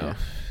options now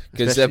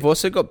because they've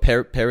also got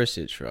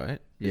Perisic, right?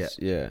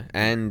 Yeah,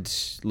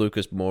 and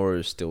Lucas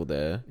Moura is still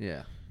there.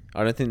 Yeah.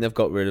 I don't think they've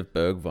got rid of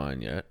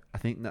Bergwijn yet. I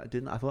think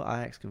I thought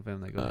Ajax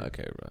confirmed they got him.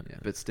 Okay, right. Yeah,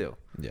 but still.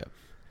 Yeah.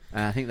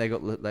 And I think they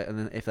got, and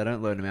then if they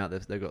don't loan him out,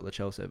 they've got Lo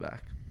Celso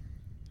back.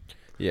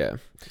 Yeah.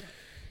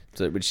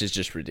 So, which is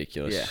just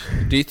ridiculous. Yeah.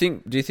 Do you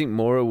think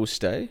Moura will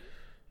stay?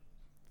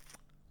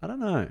 I don't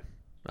know.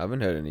 I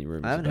haven't heard any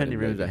rumors. about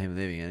him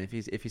leaving, and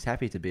if he's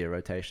happy to be a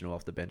rotational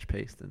off the bench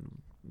piece, then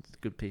it's a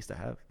good piece to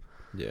have.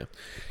 Yeah.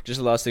 Just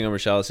the last thing on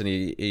Richarlison,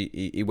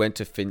 he went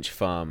to Finch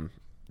Farm,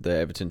 the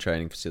Everton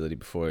training facility,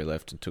 before he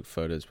left, and took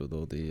photos with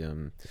all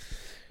the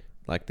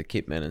like the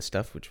kit men and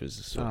stuff, which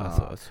was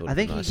I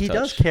think he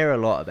does care a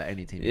lot about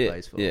any team he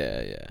plays for.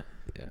 Yeah.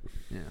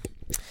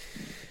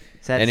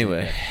 Sad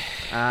anyway,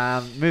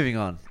 moving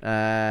on.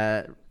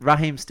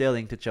 Raheem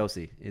Sterling to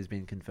Chelsea has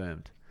been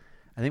confirmed.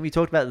 I think we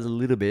talked about this a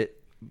little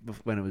bit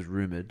when it was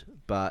rumored,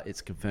 but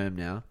it's confirmed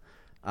now.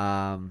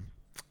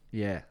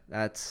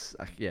 It's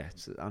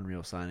an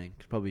unreal signing.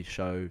 Could probably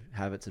show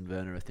Havertz and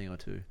Werner a thing or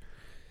two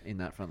in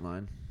that front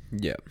line.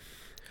 Yeah.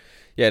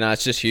 No,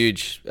 it's just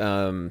huge.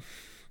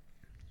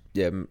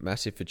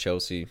 Massive for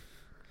Chelsea.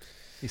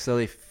 He's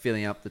slowly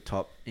filling up the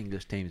top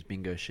English team's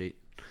bingo sheet.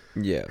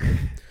 Yeah.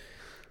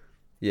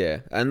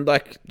 And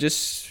like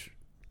just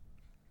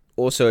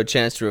also a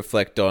chance to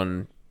reflect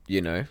on,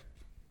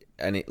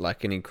 an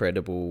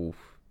incredible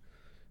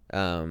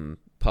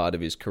part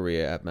of his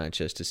career at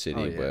Manchester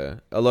City,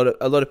 where a lot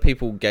of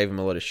people gave him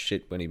a lot of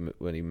shit when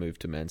he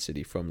moved to Man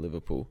City from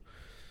Liverpool.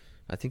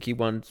 I think he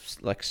won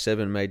like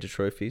 7 major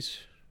trophies,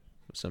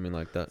 or something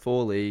like that.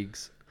 4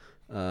 leagues.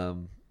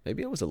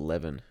 Maybe it was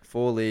 11.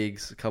 4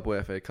 leagues, a couple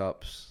FA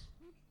Cups,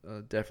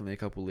 definitely a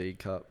couple League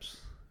Cups.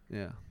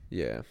 Yeah.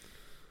 Yeah.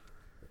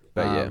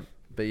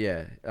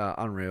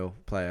 Unreal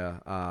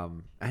player.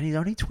 And he's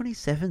only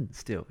 27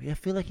 still. I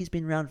feel like he's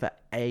been around for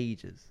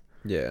ages.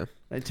 Yeah.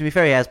 And to be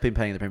fair, he has been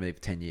playing in the Premier League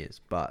for 10 years,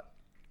 but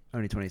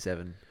only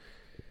 27.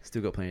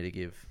 Still got plenty to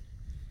give.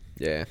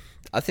 Yeah.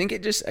 I think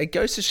it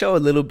goes to show a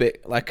little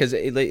bit, like, because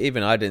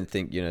even I didn't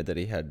think, that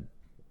he had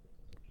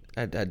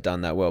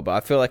done that well, but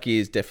I feel like he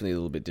is definitely a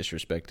little bit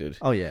disrespected.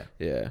 Oh yeah.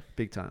 Yeah.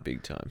 Big time.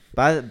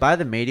 By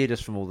the media,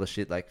 just from all the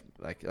shit, like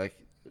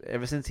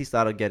ever since he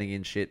started getting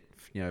in shit,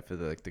 for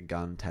the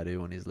gun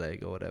tattoo on his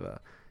leg or whatever,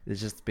 there's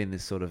just been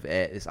this sort of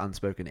this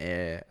unspoken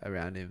air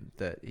around him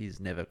that he's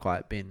never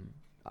quite been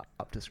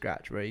up to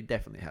scratch, where he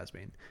definitely has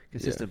been.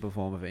 Consistent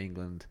performer for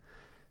England,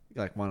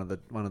 like one of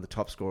the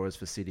top scorers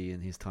for City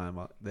in his time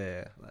up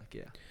there.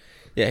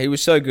 Yeah, he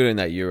was so good in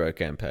that Euro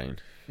campaign.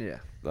 Yeah.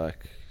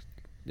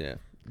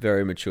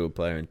 Very mature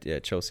player,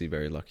 and Chelsea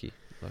very lucky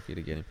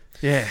to get him.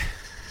 Yeah.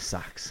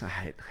 sucks.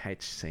 I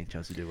hate seeing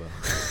Chelsea do well.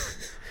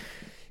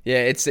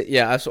 I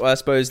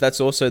suppose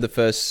that's also the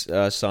first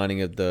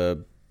signing of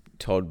the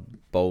Todd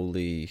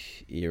Bowley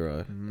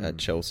era at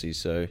Chelsea.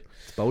 So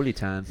It's Bowley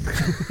time.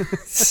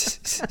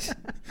 it's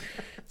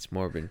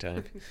Morbin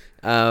time.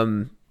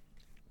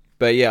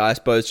 But yeah, I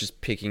suppose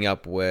just picking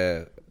up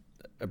where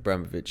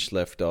Abramovich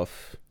left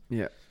off.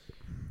 Yeah.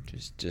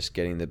 Just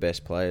getting the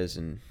best players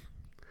and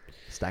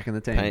Stacking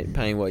the team.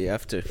 paying what you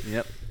have to.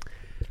 Yep.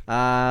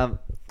 A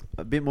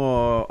bit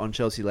more on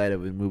Chelsea later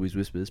with Movies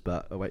Whispers,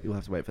 but you'll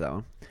have to wait for that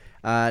one.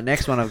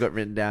 Next one I've got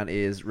written down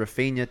is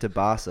Rafinha to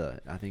Barca.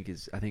 I think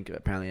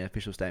apparently an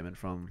official statement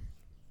from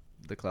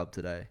the club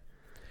today.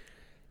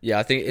 Yeah,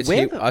 I think it's.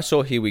 I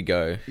saw Here We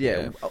Go.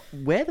 Yeah.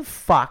 Where the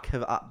fuck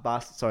have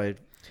Barca? Sorry,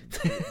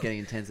 getting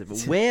intensive.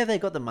 But where have they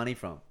got the money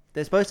from?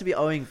 They're supposed to be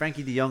owing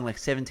Frankie De Jong like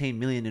 17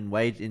 million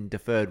in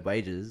deferred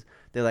wages.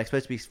 They're like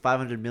supposed to be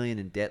 500 million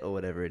in debt or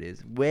whatever it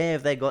is. Where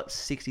have they got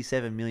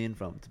 67 million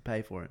from to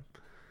pay for him?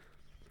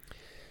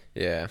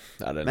 Yeah,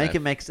 I don't know.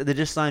 They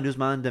just signed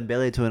Ousmane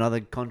Dembele to another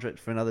contract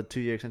for another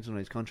 2-year extension on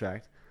his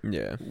contract.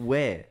 Yeah.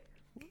 Where?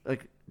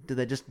 Like,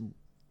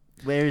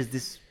 where is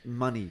this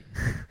money?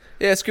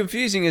 Yeah, it's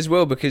confusing as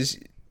well because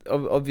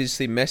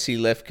obviously Messi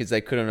left because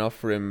they couldn't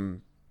offer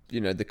him,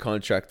 the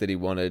contract that he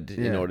wanted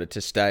in order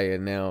to stay,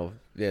 and now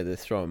they're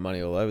throwing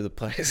money all over the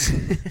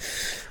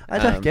place. I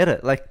don't get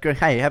it. Like,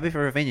 hey, happy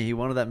for Rafinha. He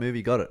wanted that move,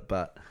 he got it,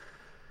 but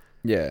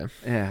yeah,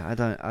 I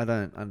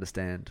don't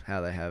understand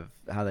how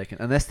they can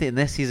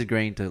unless he's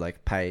agreeing to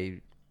like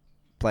play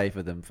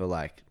for them for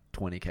like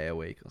 20k a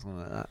week or something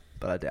like that.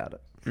 But I doubt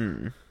it.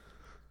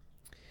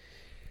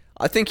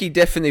 I think he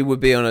definitely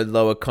would be on a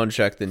lower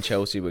contract than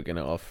Chelsea were going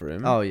to offer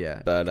him. Oh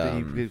yeah, but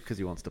because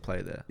he wants to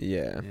play there.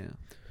 Yeah.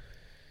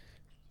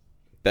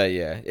 But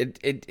yeah,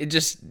 it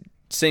just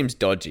seems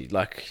dodgy.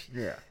 Like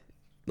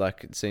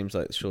it seems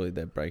like surely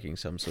they're breaking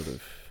some sort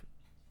of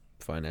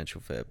financial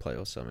fair play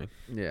or something.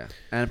 Yeah,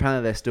 and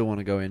apparently they still want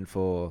to go in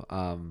for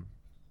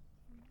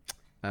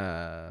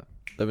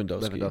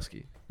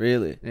Lewandowski.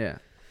 Really? Yeah.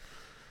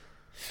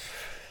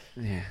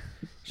 Yeah.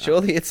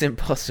 Surely it's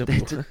impossible.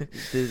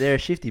 They're a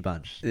shifty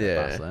bunch.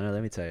 Yeah. Barcelona,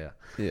 let me tell you.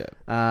 Yeah.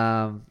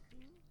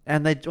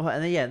 And they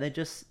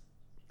just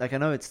like, I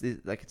know it's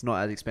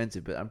not as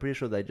expensive, but I'm pretty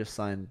sure they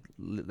signed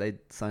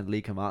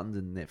Lika Martins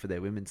in there for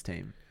their women's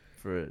team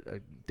for a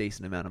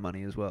decent amount of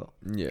money as well.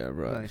 Yeah,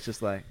 right. Like, it's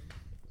just like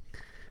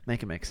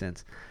make it make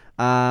sense.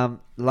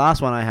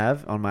 Last one I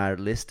have on my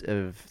list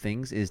of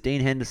things is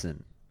Dean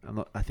Henderson.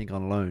 I think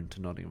on loan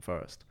to Nottingham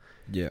Forest.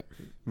 Yeah.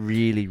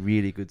 Really,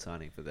 really good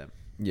signing for them.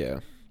 Yeah.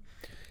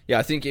 Yeah,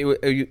 I think he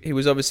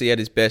was obviously at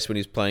his best when he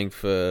was playing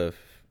for,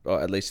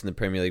 or at least in the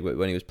Premier League,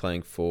 when he was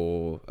playing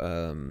for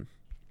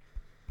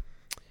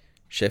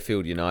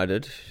Sheffield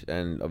United,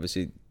 and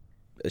obviously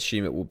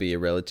assume it will be a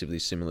relatively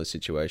similar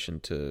situation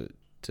to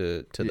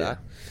that.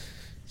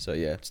 So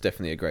yeah, it's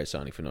definitely a great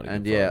signing for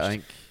Nottingham Forest. And I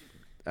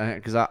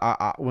think,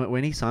 because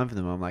when he signed for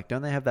them, I'm like,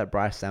 don't they have that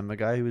Bryce Samba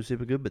guy who was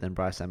super good? But then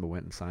Bryce Samba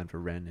went and signed for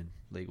Rennes in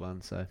League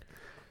One, so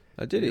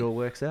it all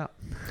works out.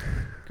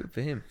 Good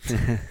for him.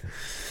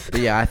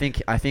 But yeah, I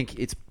think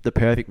it's the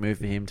perfect move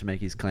for him to make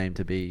his claim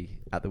to be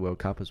at the World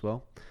Cup as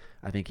well.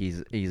 I think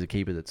he's a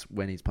keeper that's,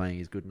 when he's playing,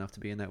 he's good enough to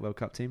be in that World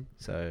Cup team.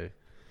 So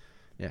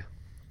yeah,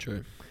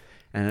 true.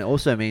 And it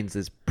also means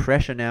there's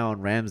pressure now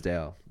on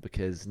Ramsdale,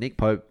 because Nick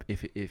Pope,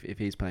 if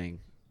he's playing,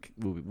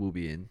 will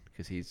be in,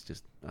 because he's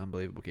just an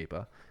unbelievable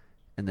keeper.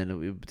 And then it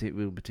will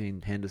be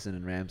between Henderson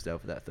and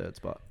Ramsdale for that third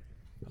spot.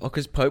 Oh,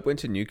 because Pope went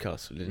to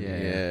Newcastle, didn't he?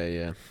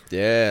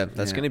 Yeah.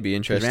 That's going to be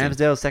interesting.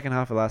 Ramsdale's second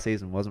half of last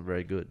season wasn't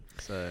very good.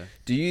 So,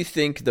 do you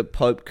think that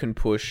Pope can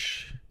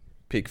push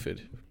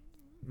Pickford?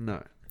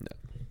 No.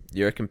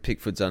 You reckon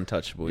Pickford's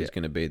untouchable? He's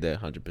going to be there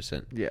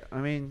 100%. Yeah, I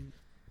mean,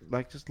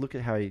 like, just look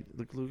at how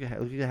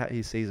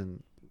his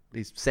season,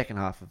 his second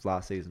half of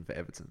last season for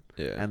Everton.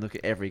 Yeah. And look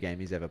at every game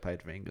he's ever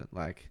played for England.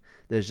 Like,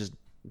 there's just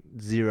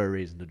zero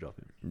reason to drop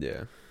him.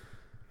 Yeah.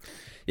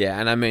 Yeah,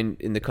 and I mean,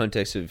 in the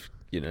context of,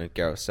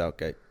 Gareth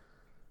Southgate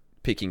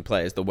picking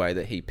players the way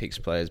that he picks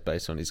players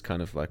based on his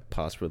kind of like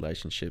past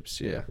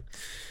relationships. Yeah.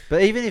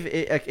 But even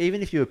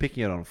if you were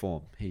picking it on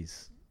form, you'd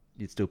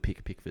still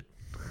pick Pickford.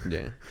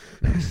 Yeah.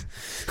 Nice.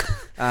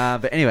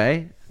 But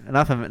anyway,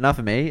 enough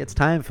of me. It's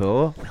time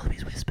for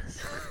Willoughby's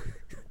Whispers.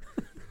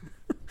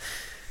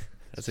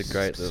 That's a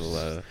great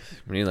little.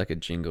 We need like a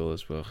jingle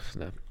as well.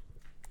 No.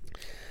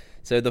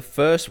 So the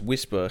first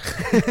whisper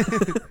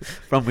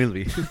from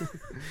Willoughby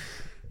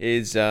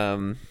is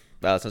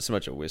well, it's not so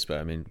much a whisper.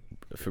 I mean,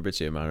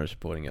 Fabrizio Romano is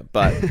reporting it,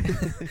 but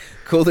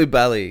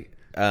Koulibaly.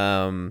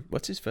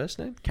 What's his first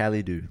name?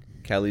 Kalidou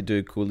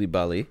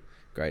Koulibaly.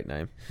 Great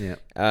name. Yeah.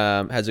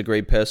 Has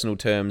agreed personal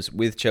terms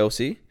with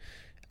Chelsea,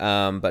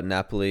 but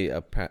Napoli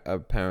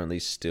apparently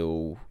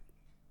still.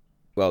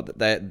 Well,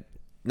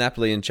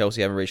 Napoli and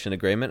Chelsea haven't reached an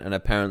agreement, and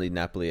apparently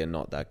Napoli are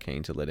not that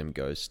keen to let him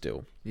go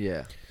still.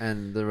 Yeah,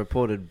 and the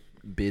reported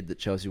bid that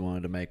Chelsea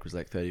wanted to make was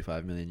like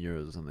 35 million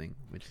euros or something,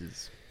 which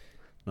is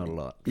not a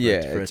lot.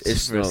 For a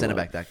centre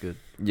back that good.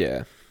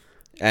 Yeah.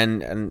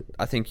 And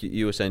I think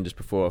you were saying just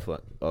before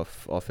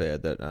off air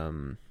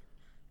that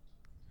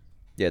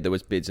there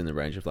was bids in the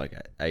range of like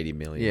 80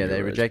 million. Yeah,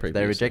 they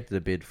previously. rejected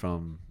a bid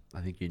from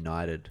I think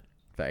United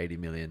for 80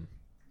 million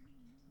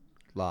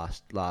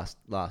last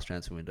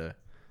transfer window.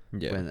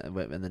 Yeah,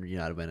 and then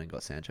United went and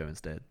got Sancho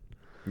instead.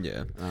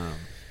 Yeah.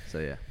 So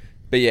yeah.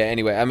 But yeah,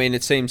 anyway, I mean,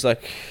 it seems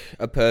like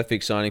a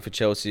perfect signing for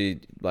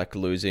Chelsea. Like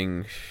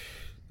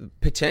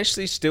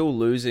potentially still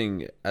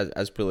losing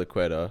as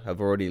Piliqueta.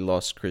 Have already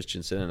lost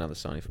Christensen, another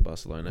signing for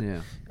Barcelona.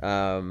 Yeah.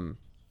 I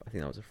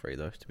think that was a free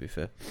though, to be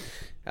fair.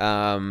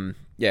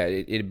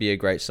 It'd be a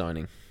great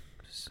signing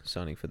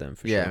for them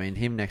for sure. Yeah, I mean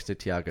him next to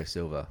Thiago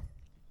Silva.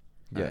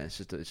 Yeah, it's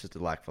just a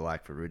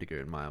like for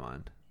Rudiger in my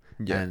mind.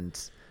 Yeah.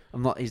 And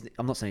I'm not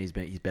saying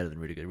he's better than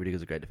Rudiger.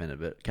 Rudiger's a great defender,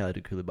 but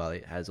Kalidou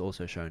Koulibaly has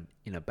also shown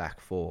in a back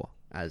four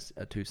as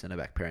a two centre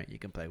back pairing you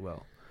can play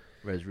well,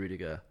 whereas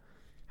Rudiger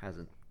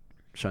hasn't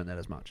shown that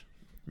as much.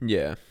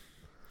 Yeah,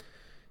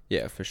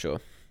 for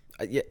sure.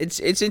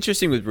 It's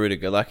interesting with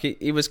Rudiger. Like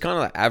he was kind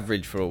of like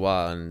average for a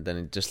while, and then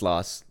it just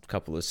last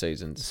couple of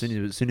seasons.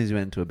 As soon as he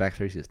went into a back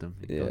three system,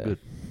 he got good.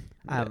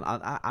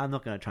 Yeah. I'm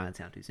not going to try and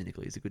sound too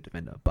cynical. He's a good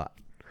defender, but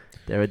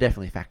there are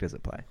definitely factors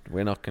at play.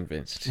 We're not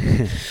convinced.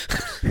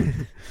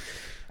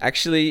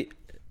 Actually,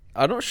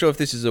 I'm not sure if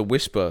this is a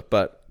whisper,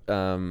 but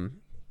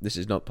this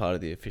is not part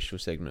of the official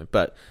segment.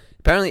 But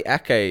apparently,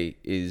 Ake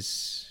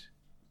is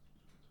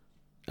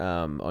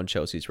on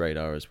Chelsea's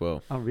radar as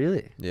well. Oh,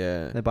 really?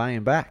 Yeah. They're buying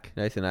him back.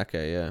 Nathan Ake,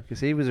 yeah. Because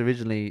he was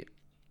originally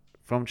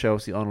from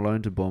Chelsea on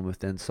loan to Bournemouth,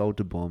 then sold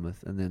to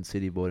Bournemouth, and then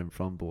City bought him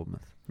from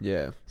Bournemouth.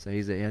 Yeah. So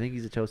I think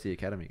he's a Chelsea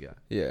academy guy.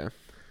 Yeah.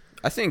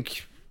 I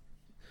think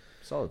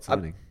solid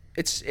signing.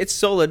 It's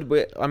solid.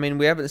 We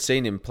haven't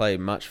seen him play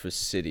much for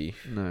City.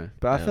 No,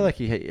 but I feel like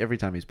every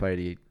time he's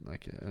played, I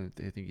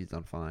think he's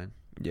done fine.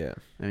 Yeah.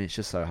 I mean, it's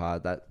just so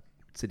hard. That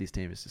City's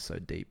team is just so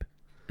deep.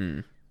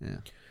 Mm. Yeah.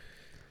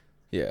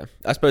 Yeah.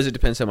 I suppose it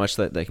depends how much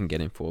that they can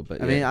get him for.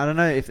 But I mean, I don't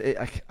know if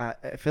I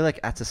feel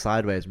like that's a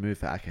sideways move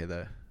for Ake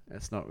though.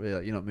 It's not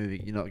really. You're not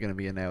moving. You're not going to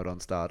be a nailed-on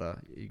starter.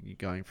 You're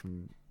going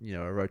from a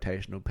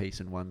rotational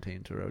piece in one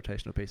team to a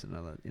rotational piece in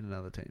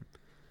another team.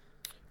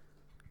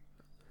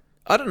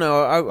 I don't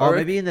know.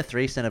 Maybe in the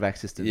three centre-back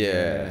system.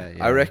 Yeah.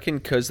 I reckon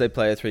because they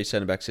play a three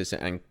centre-back system,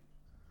 and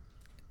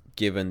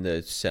given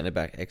the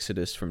centre-back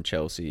exodus from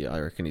Chelsea, I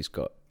reckon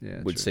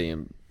would see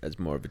him as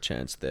more of a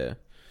chance there.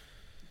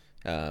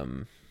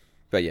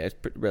 But yeah, it's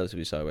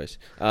relatively sideways.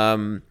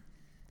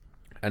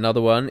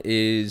 Another one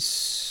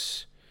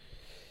is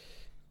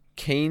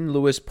Keane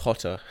Lewis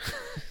Potter.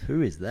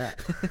 Who is that?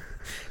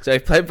 So he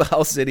played for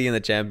Hull City in the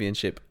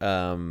Championship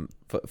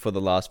for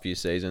the last few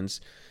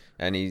seasons.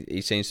 And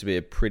he seems to be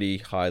a pretty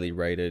highly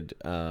rated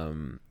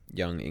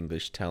young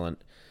English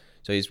talent.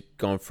 So he's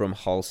gone from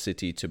Hull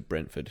City to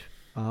Brentford.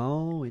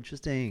 Oh,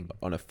 interesting.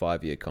 On a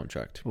 5-year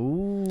contract.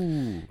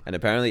 Ooh. And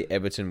apparently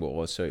Everton were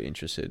also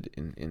interested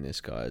in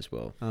this guy as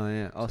well. Oh,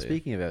 yeah. Oh, so,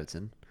 speaking of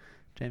Everton,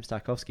 James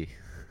Tarkowski.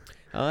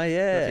 Oh,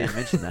 yeah. I didn't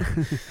mention that.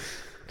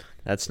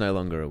 That's no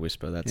longer a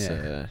whisper. That's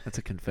a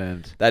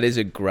confirmed. That is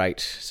a great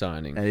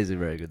signing. That is a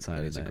very good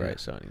signing. That is a great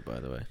signing, by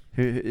the way.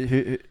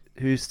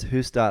 Who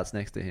starts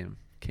next to him?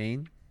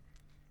 Keane?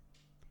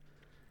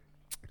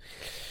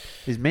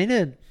 Is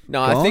Mina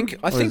gone?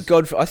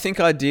 I think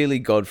ideally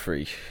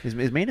Godfrey. Is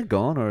Mina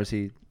gone or is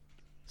he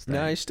staying?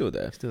 No, he's still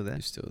there.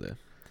 He's still there.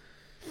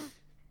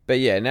 But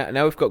yeah,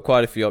 now we've got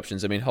quite a few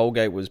options. I mean,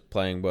 Holgate was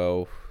playing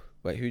well.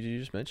 Wait, who did you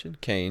just mention?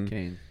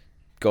 Keane.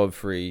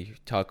 Godfrey,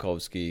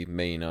 Tarkovsky,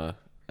 Mina.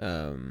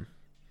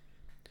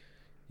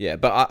 Yeah,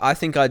 but I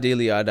think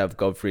ideally I'd have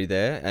Godfrey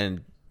there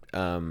and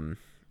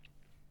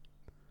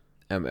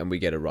we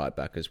get a right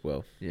back as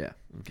well. Yeah.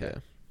 Okay. Yeah.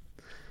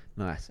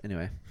 Nice.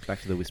 Anyway,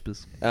 back to the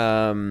whispers.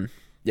 Yeah.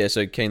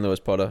 So Keane Lewis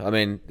Potter. I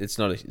mean, it's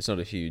not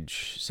a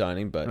huge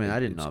signing, but I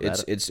didn't know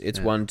about it. It's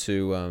one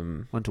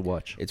to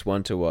watch. It's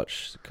one to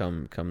watch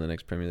come the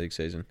next Premier League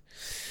season.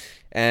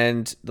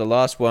 And the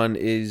last one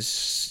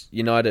is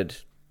United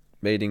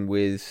meeting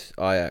with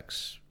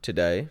Ajax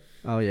today.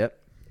 Oh, yep.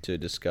 To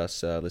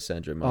discuss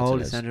Lisandro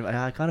Martinez. Oh, Lisandro.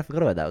 I kind of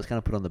forgot about that. I was kind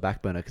of put on the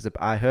back burner because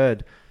I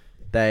heard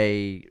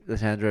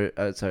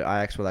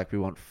Ajax were like, we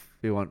want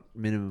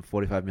minimum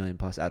 45 million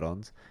plus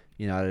add-ons.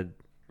 United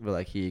were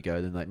like, here you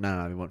go. Then like,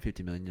 no, we want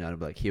 50 million. United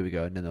were like, here we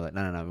go. And then they're like,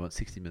 no, we want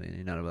 60 million.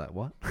 United were like,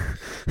 what?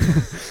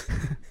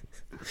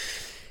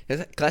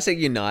 It's classic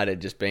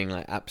United just being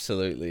like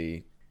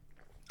absolutely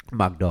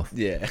mugged off.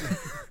 Yeah.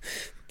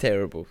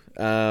 Terrible.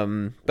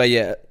 But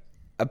yeah,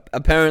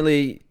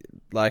 apparently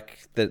like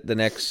the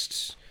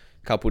next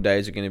couple of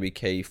days are going to be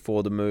key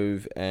for the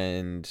move,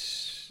 and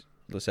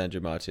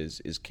Lisandro Martinez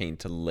is keen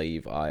to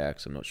leave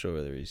Ajax. I'm not sure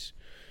whether he's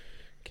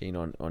keen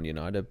on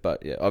United,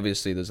 but yeah,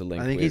 obviously there's a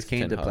link. I think he's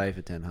keen to Hag. play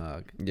for Ten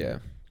Hag. Yeah,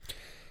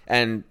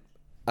 and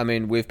I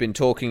mean we've been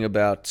talking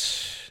about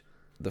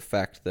the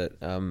fact that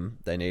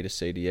they need a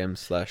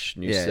CDM /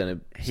 new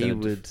centre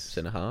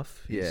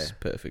half. He's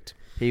perfect.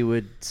 He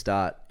would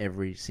start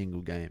every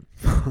single game.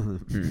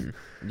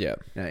 Yeah,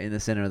 in the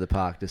centre of the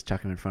park, just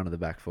chuck him in front of the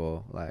back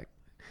four. Like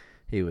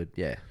he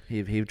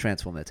would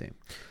transform their team.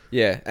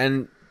 Yeah,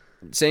 and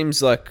it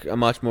seems like a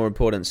much more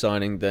important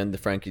signing than the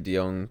Frankie de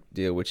Jong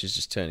deal, which is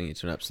just turning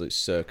into an absolute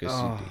circus.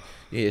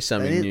 You hear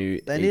something new.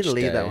 They need to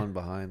leave day. that one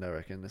behind. I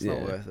reckon it's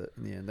not worth it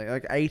in the end.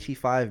 Like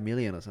 85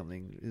 million or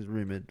something is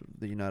rumored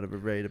that United are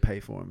ready to pay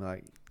for him.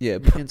 Like, yeah, you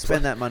can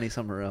spend that money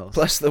somewhere else.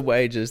 Plus the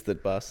wages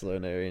that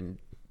Barcelona are in,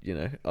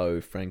 owe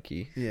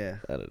Frankie. Yeah,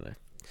 I don't know.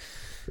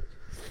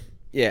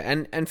 Yeah,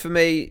 and for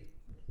me,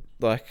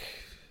 like,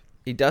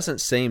 he doesn't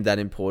seem that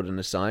important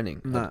a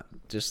signing. No,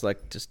 just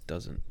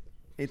doesn't.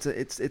 It's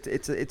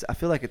I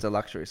feel like it's a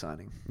luxury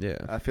signing. Yeah,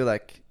 I feel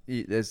like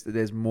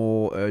there's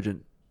more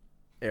urgent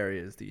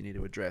areas that you need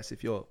to address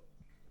if you're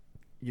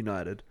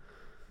United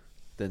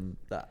than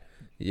that.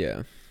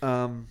 Yeah.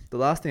 The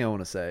last thing I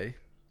want to say,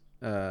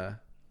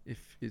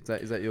 is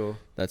that your...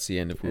 That's the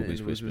end of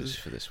Wilby's Whispers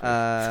for this week.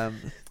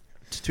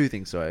 Two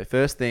things, sorry.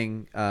 First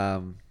thing,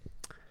 I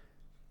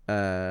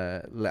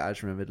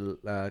just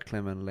remembered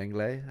Clement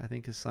Lenglet, I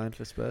think, is signed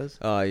for Spurs.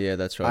 Oh, yeah,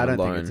 that's right. I don't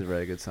think it's a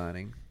very good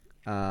signing.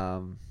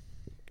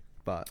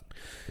 But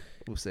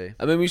we'll see.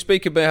 I mean, we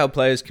speak about how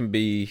players can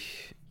be...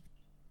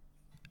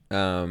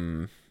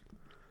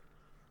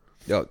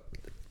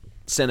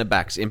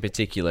 centre-backs in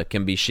particular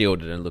can be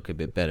shielded and look a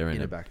bit better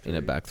in a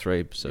back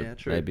three. So yeah,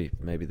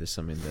 maybe there's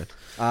something there.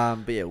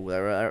 But yeah,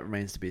 that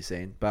remains to be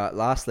seen. But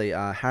lastly,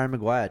 Harry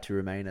Maguire to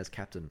remain as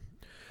captain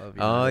of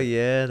United. Oh,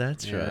 yeah,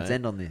 that's right. Let's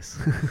end on this.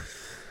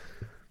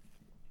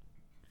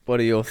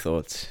 What are your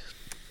thoughts?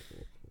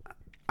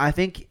 I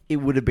think it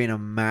would have been a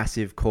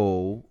massive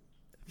call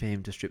for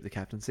him to strip the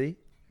captaincy,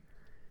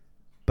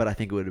 but I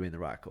think it would have been the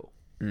right call.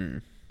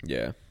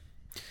 Yeah.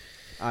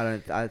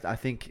 I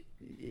think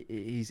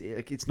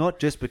it's not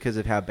just because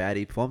of how bad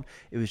he performed.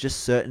 It was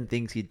just certain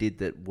things he did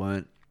that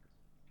weren't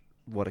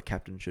what a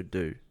captain should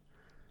do.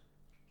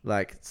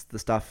 Like, it's the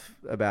stuff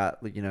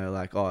about,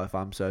 like, oh, if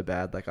I'm so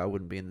bad, like, I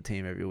wouldn't be in the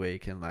team every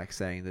week, and like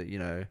saying that,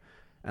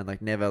 and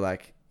like never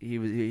like he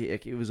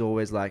was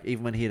always like,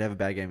 even when he'd have a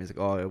bad game, he's like,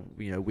 oh,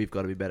 we've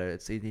got to be better.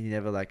 He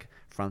never like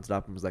fronted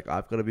up and was like,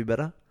 I've got to be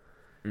better.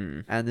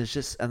 And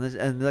there's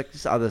like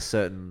just other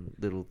certain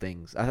little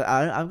things.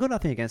 I've got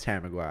nothing against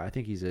Harry Maguire. I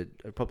think he's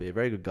probably a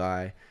very good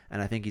guy,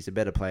 and I think he's a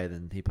better player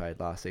than he played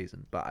last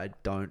season. But I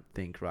don't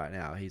think right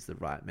now he's the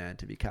right man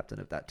to be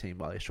captain of that team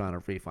while he's trying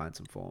to refine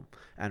some form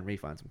and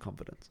refine some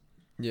confidence.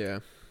 Yeah.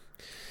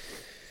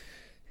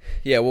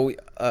 Yeah. Well,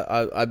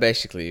 I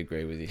basically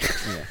agree with you.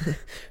 Yeah.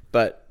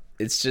 But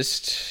it's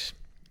just.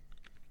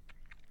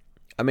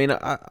 I mean,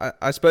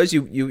 I suppose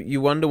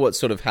you wonder what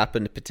sort of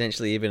happened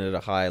potentially even at a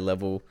higher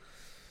level.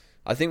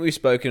 I think we've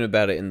spoken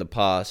about it in the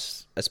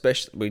past,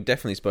 especially we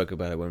definitely spoke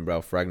about it when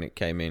Ralph Rangnick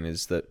came in,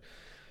 is that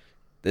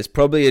there's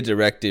probably a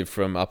directive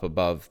from up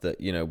above that,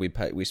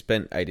 we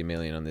spent 80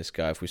 million on this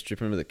guy. If we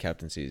strip him of the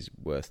captaincy, he's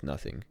worth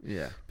nothing.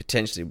 Yeah.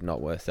 Potentially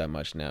not worth that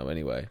much now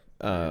anyway.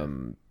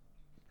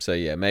 So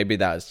yeah, maybe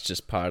that's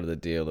just part of the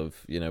deal of,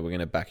 we're going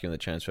to back you on the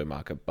transfer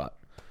market, but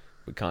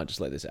we can't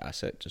just let this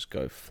asset just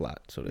go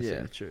flat sort of thing.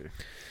 Yeah, true.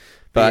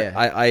 But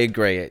yeah. I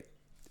agree.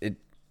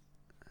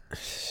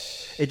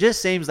 It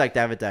just seems like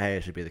David De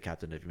Gea should be the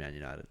captain of Man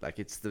United. Like,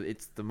 it's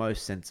the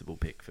most sensible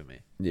pick for me.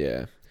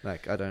 Yeah.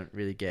 Like, I don't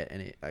really get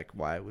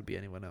why it would be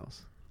anyone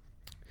else.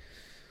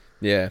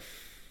 Yeah.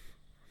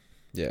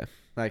 Yeah.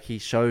 Like, he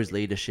shows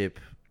leadership,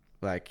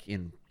 like,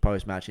 in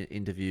post-match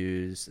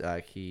interviews.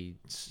 Like, he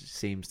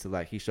seems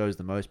to, he shows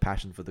the most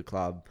passion for the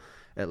club,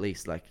 at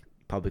least, like,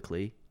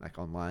 publicly, like,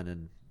 online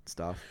and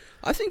stuff.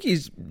 I think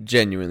he's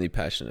genuinely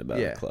passionate about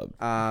the club.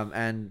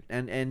 And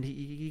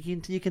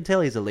you can tell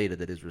he's a leader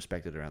that is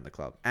respected around the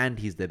club, and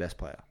he's their best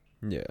player.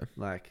 Yeah.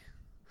 Like,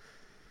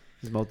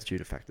 there's a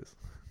multitude of factors.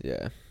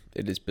 Yeah.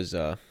 It is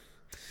bizarre.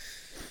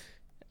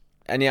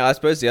 And yeah, I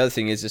suppose the other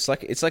thing is it's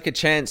like a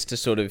chance to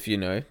sort of,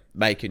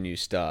 make a new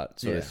start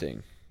sort of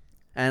thing.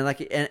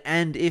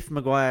 And if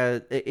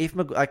Maguire,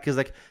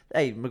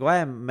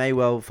 Maguire may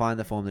well find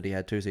the form that he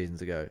had 2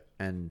 seasons ago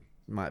and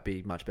might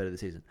be much better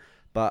this season.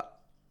 But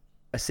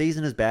a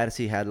season as bad as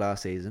he had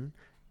last season,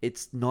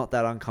 it's not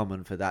that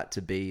uncommon for that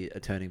to be a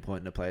turning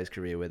point in a player's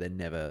career where they're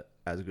never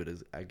as good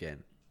as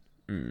again.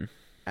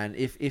 And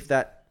if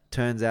that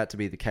turns out to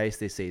be the case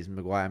this season,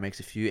 Maguire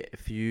makes a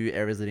few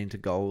errors leading to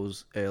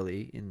goals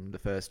early in the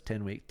first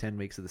 10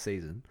 weeks of the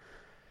season,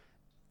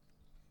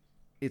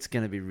 it's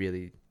going to be a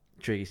really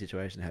tricky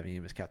situation having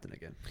him as captain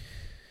again.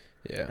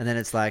 Yeah. And then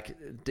it's like,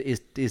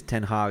 is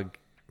Ten Hag,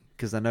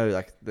 because I know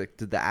like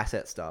the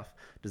asset stuff,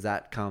 does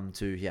that come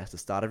to he has to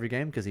start every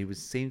game? Because he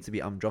seems to be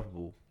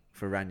undroppable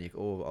for Rangnick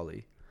or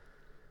Ollie.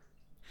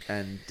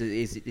 And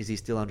is he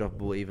still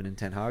undroppable even in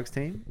Ten Hag's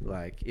team?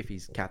 Like, if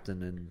he's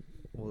captain and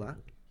all that?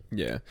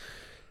 Yeah.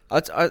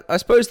 I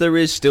suppose there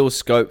is still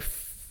scope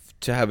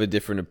to have a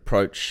different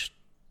approach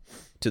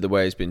to the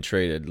way he's been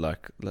treated,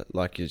 like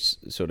you're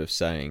sort of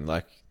saying.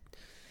 Like,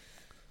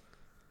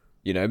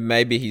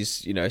 maybe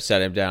he's,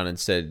 sat him down and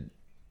said,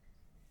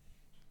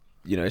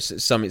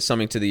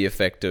 something to the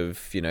effect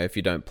of, if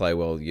you don't play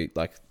well,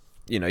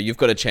 you've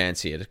got a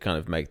chance here to kind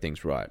of make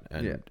things right.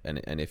 And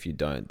if you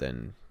don't,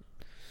 then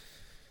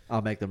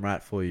I'll make them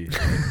right for you.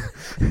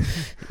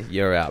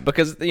 You're out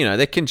because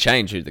they can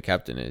change who the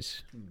captain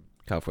is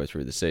halfway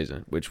through the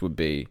season, which would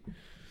be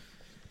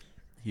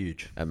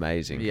huge,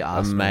 amazing,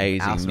 Arsenal,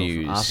 amazing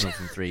news. Arsenal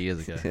from 3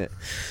 years ago.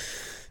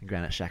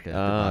 Granite Xhaka.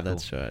 Oh,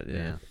 that's right.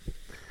 Yeah.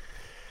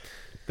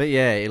 But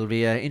yeah, it'll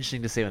be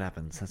interesting to see what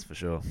happens. That's for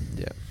sure.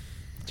 Yeah.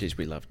 Jeez,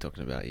 we love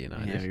talking about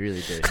United. Yeah, we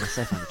really do. It's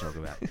so fun to talk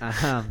about.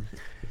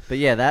 But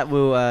yeah, that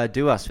will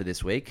do us for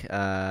this week.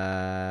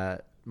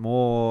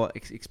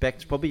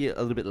 Expect probably a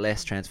little bit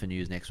less transfer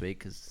news next week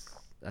because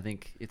I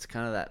think it's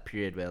kind of that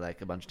period where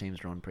like a bunch of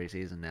teams are on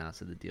preseason now,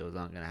 so the deals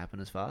aren't going to happen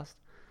as fast.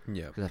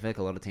 Yeah. Because I feel like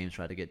a lot of teams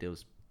try to get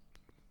deals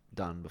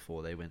done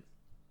before they went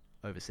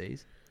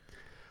overseas.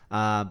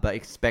 But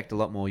expect a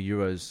lot more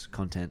Euros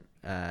content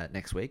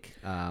next week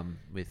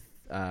with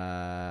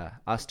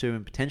us two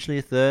and potentially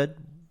a third.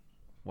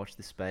 Watch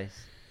this space.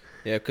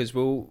 Yeah, because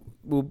we'll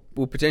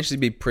potentially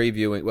be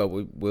previewing. Well,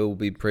 we'll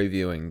be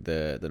previewing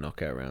the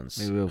knockout rounds.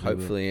 We will,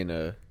 hopefully in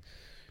a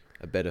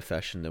better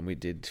fashion than we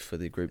did for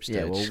the group stage.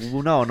 Yeah, well,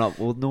 we'll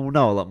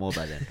know a lot more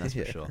by then. That's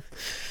for sure.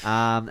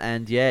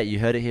 And yeah, you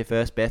heard it here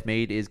first. Beth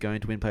Mead is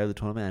going to win Player of the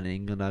Tournament, and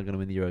England are going to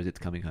win the Euros. It's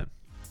coming home.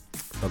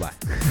 Bye bye.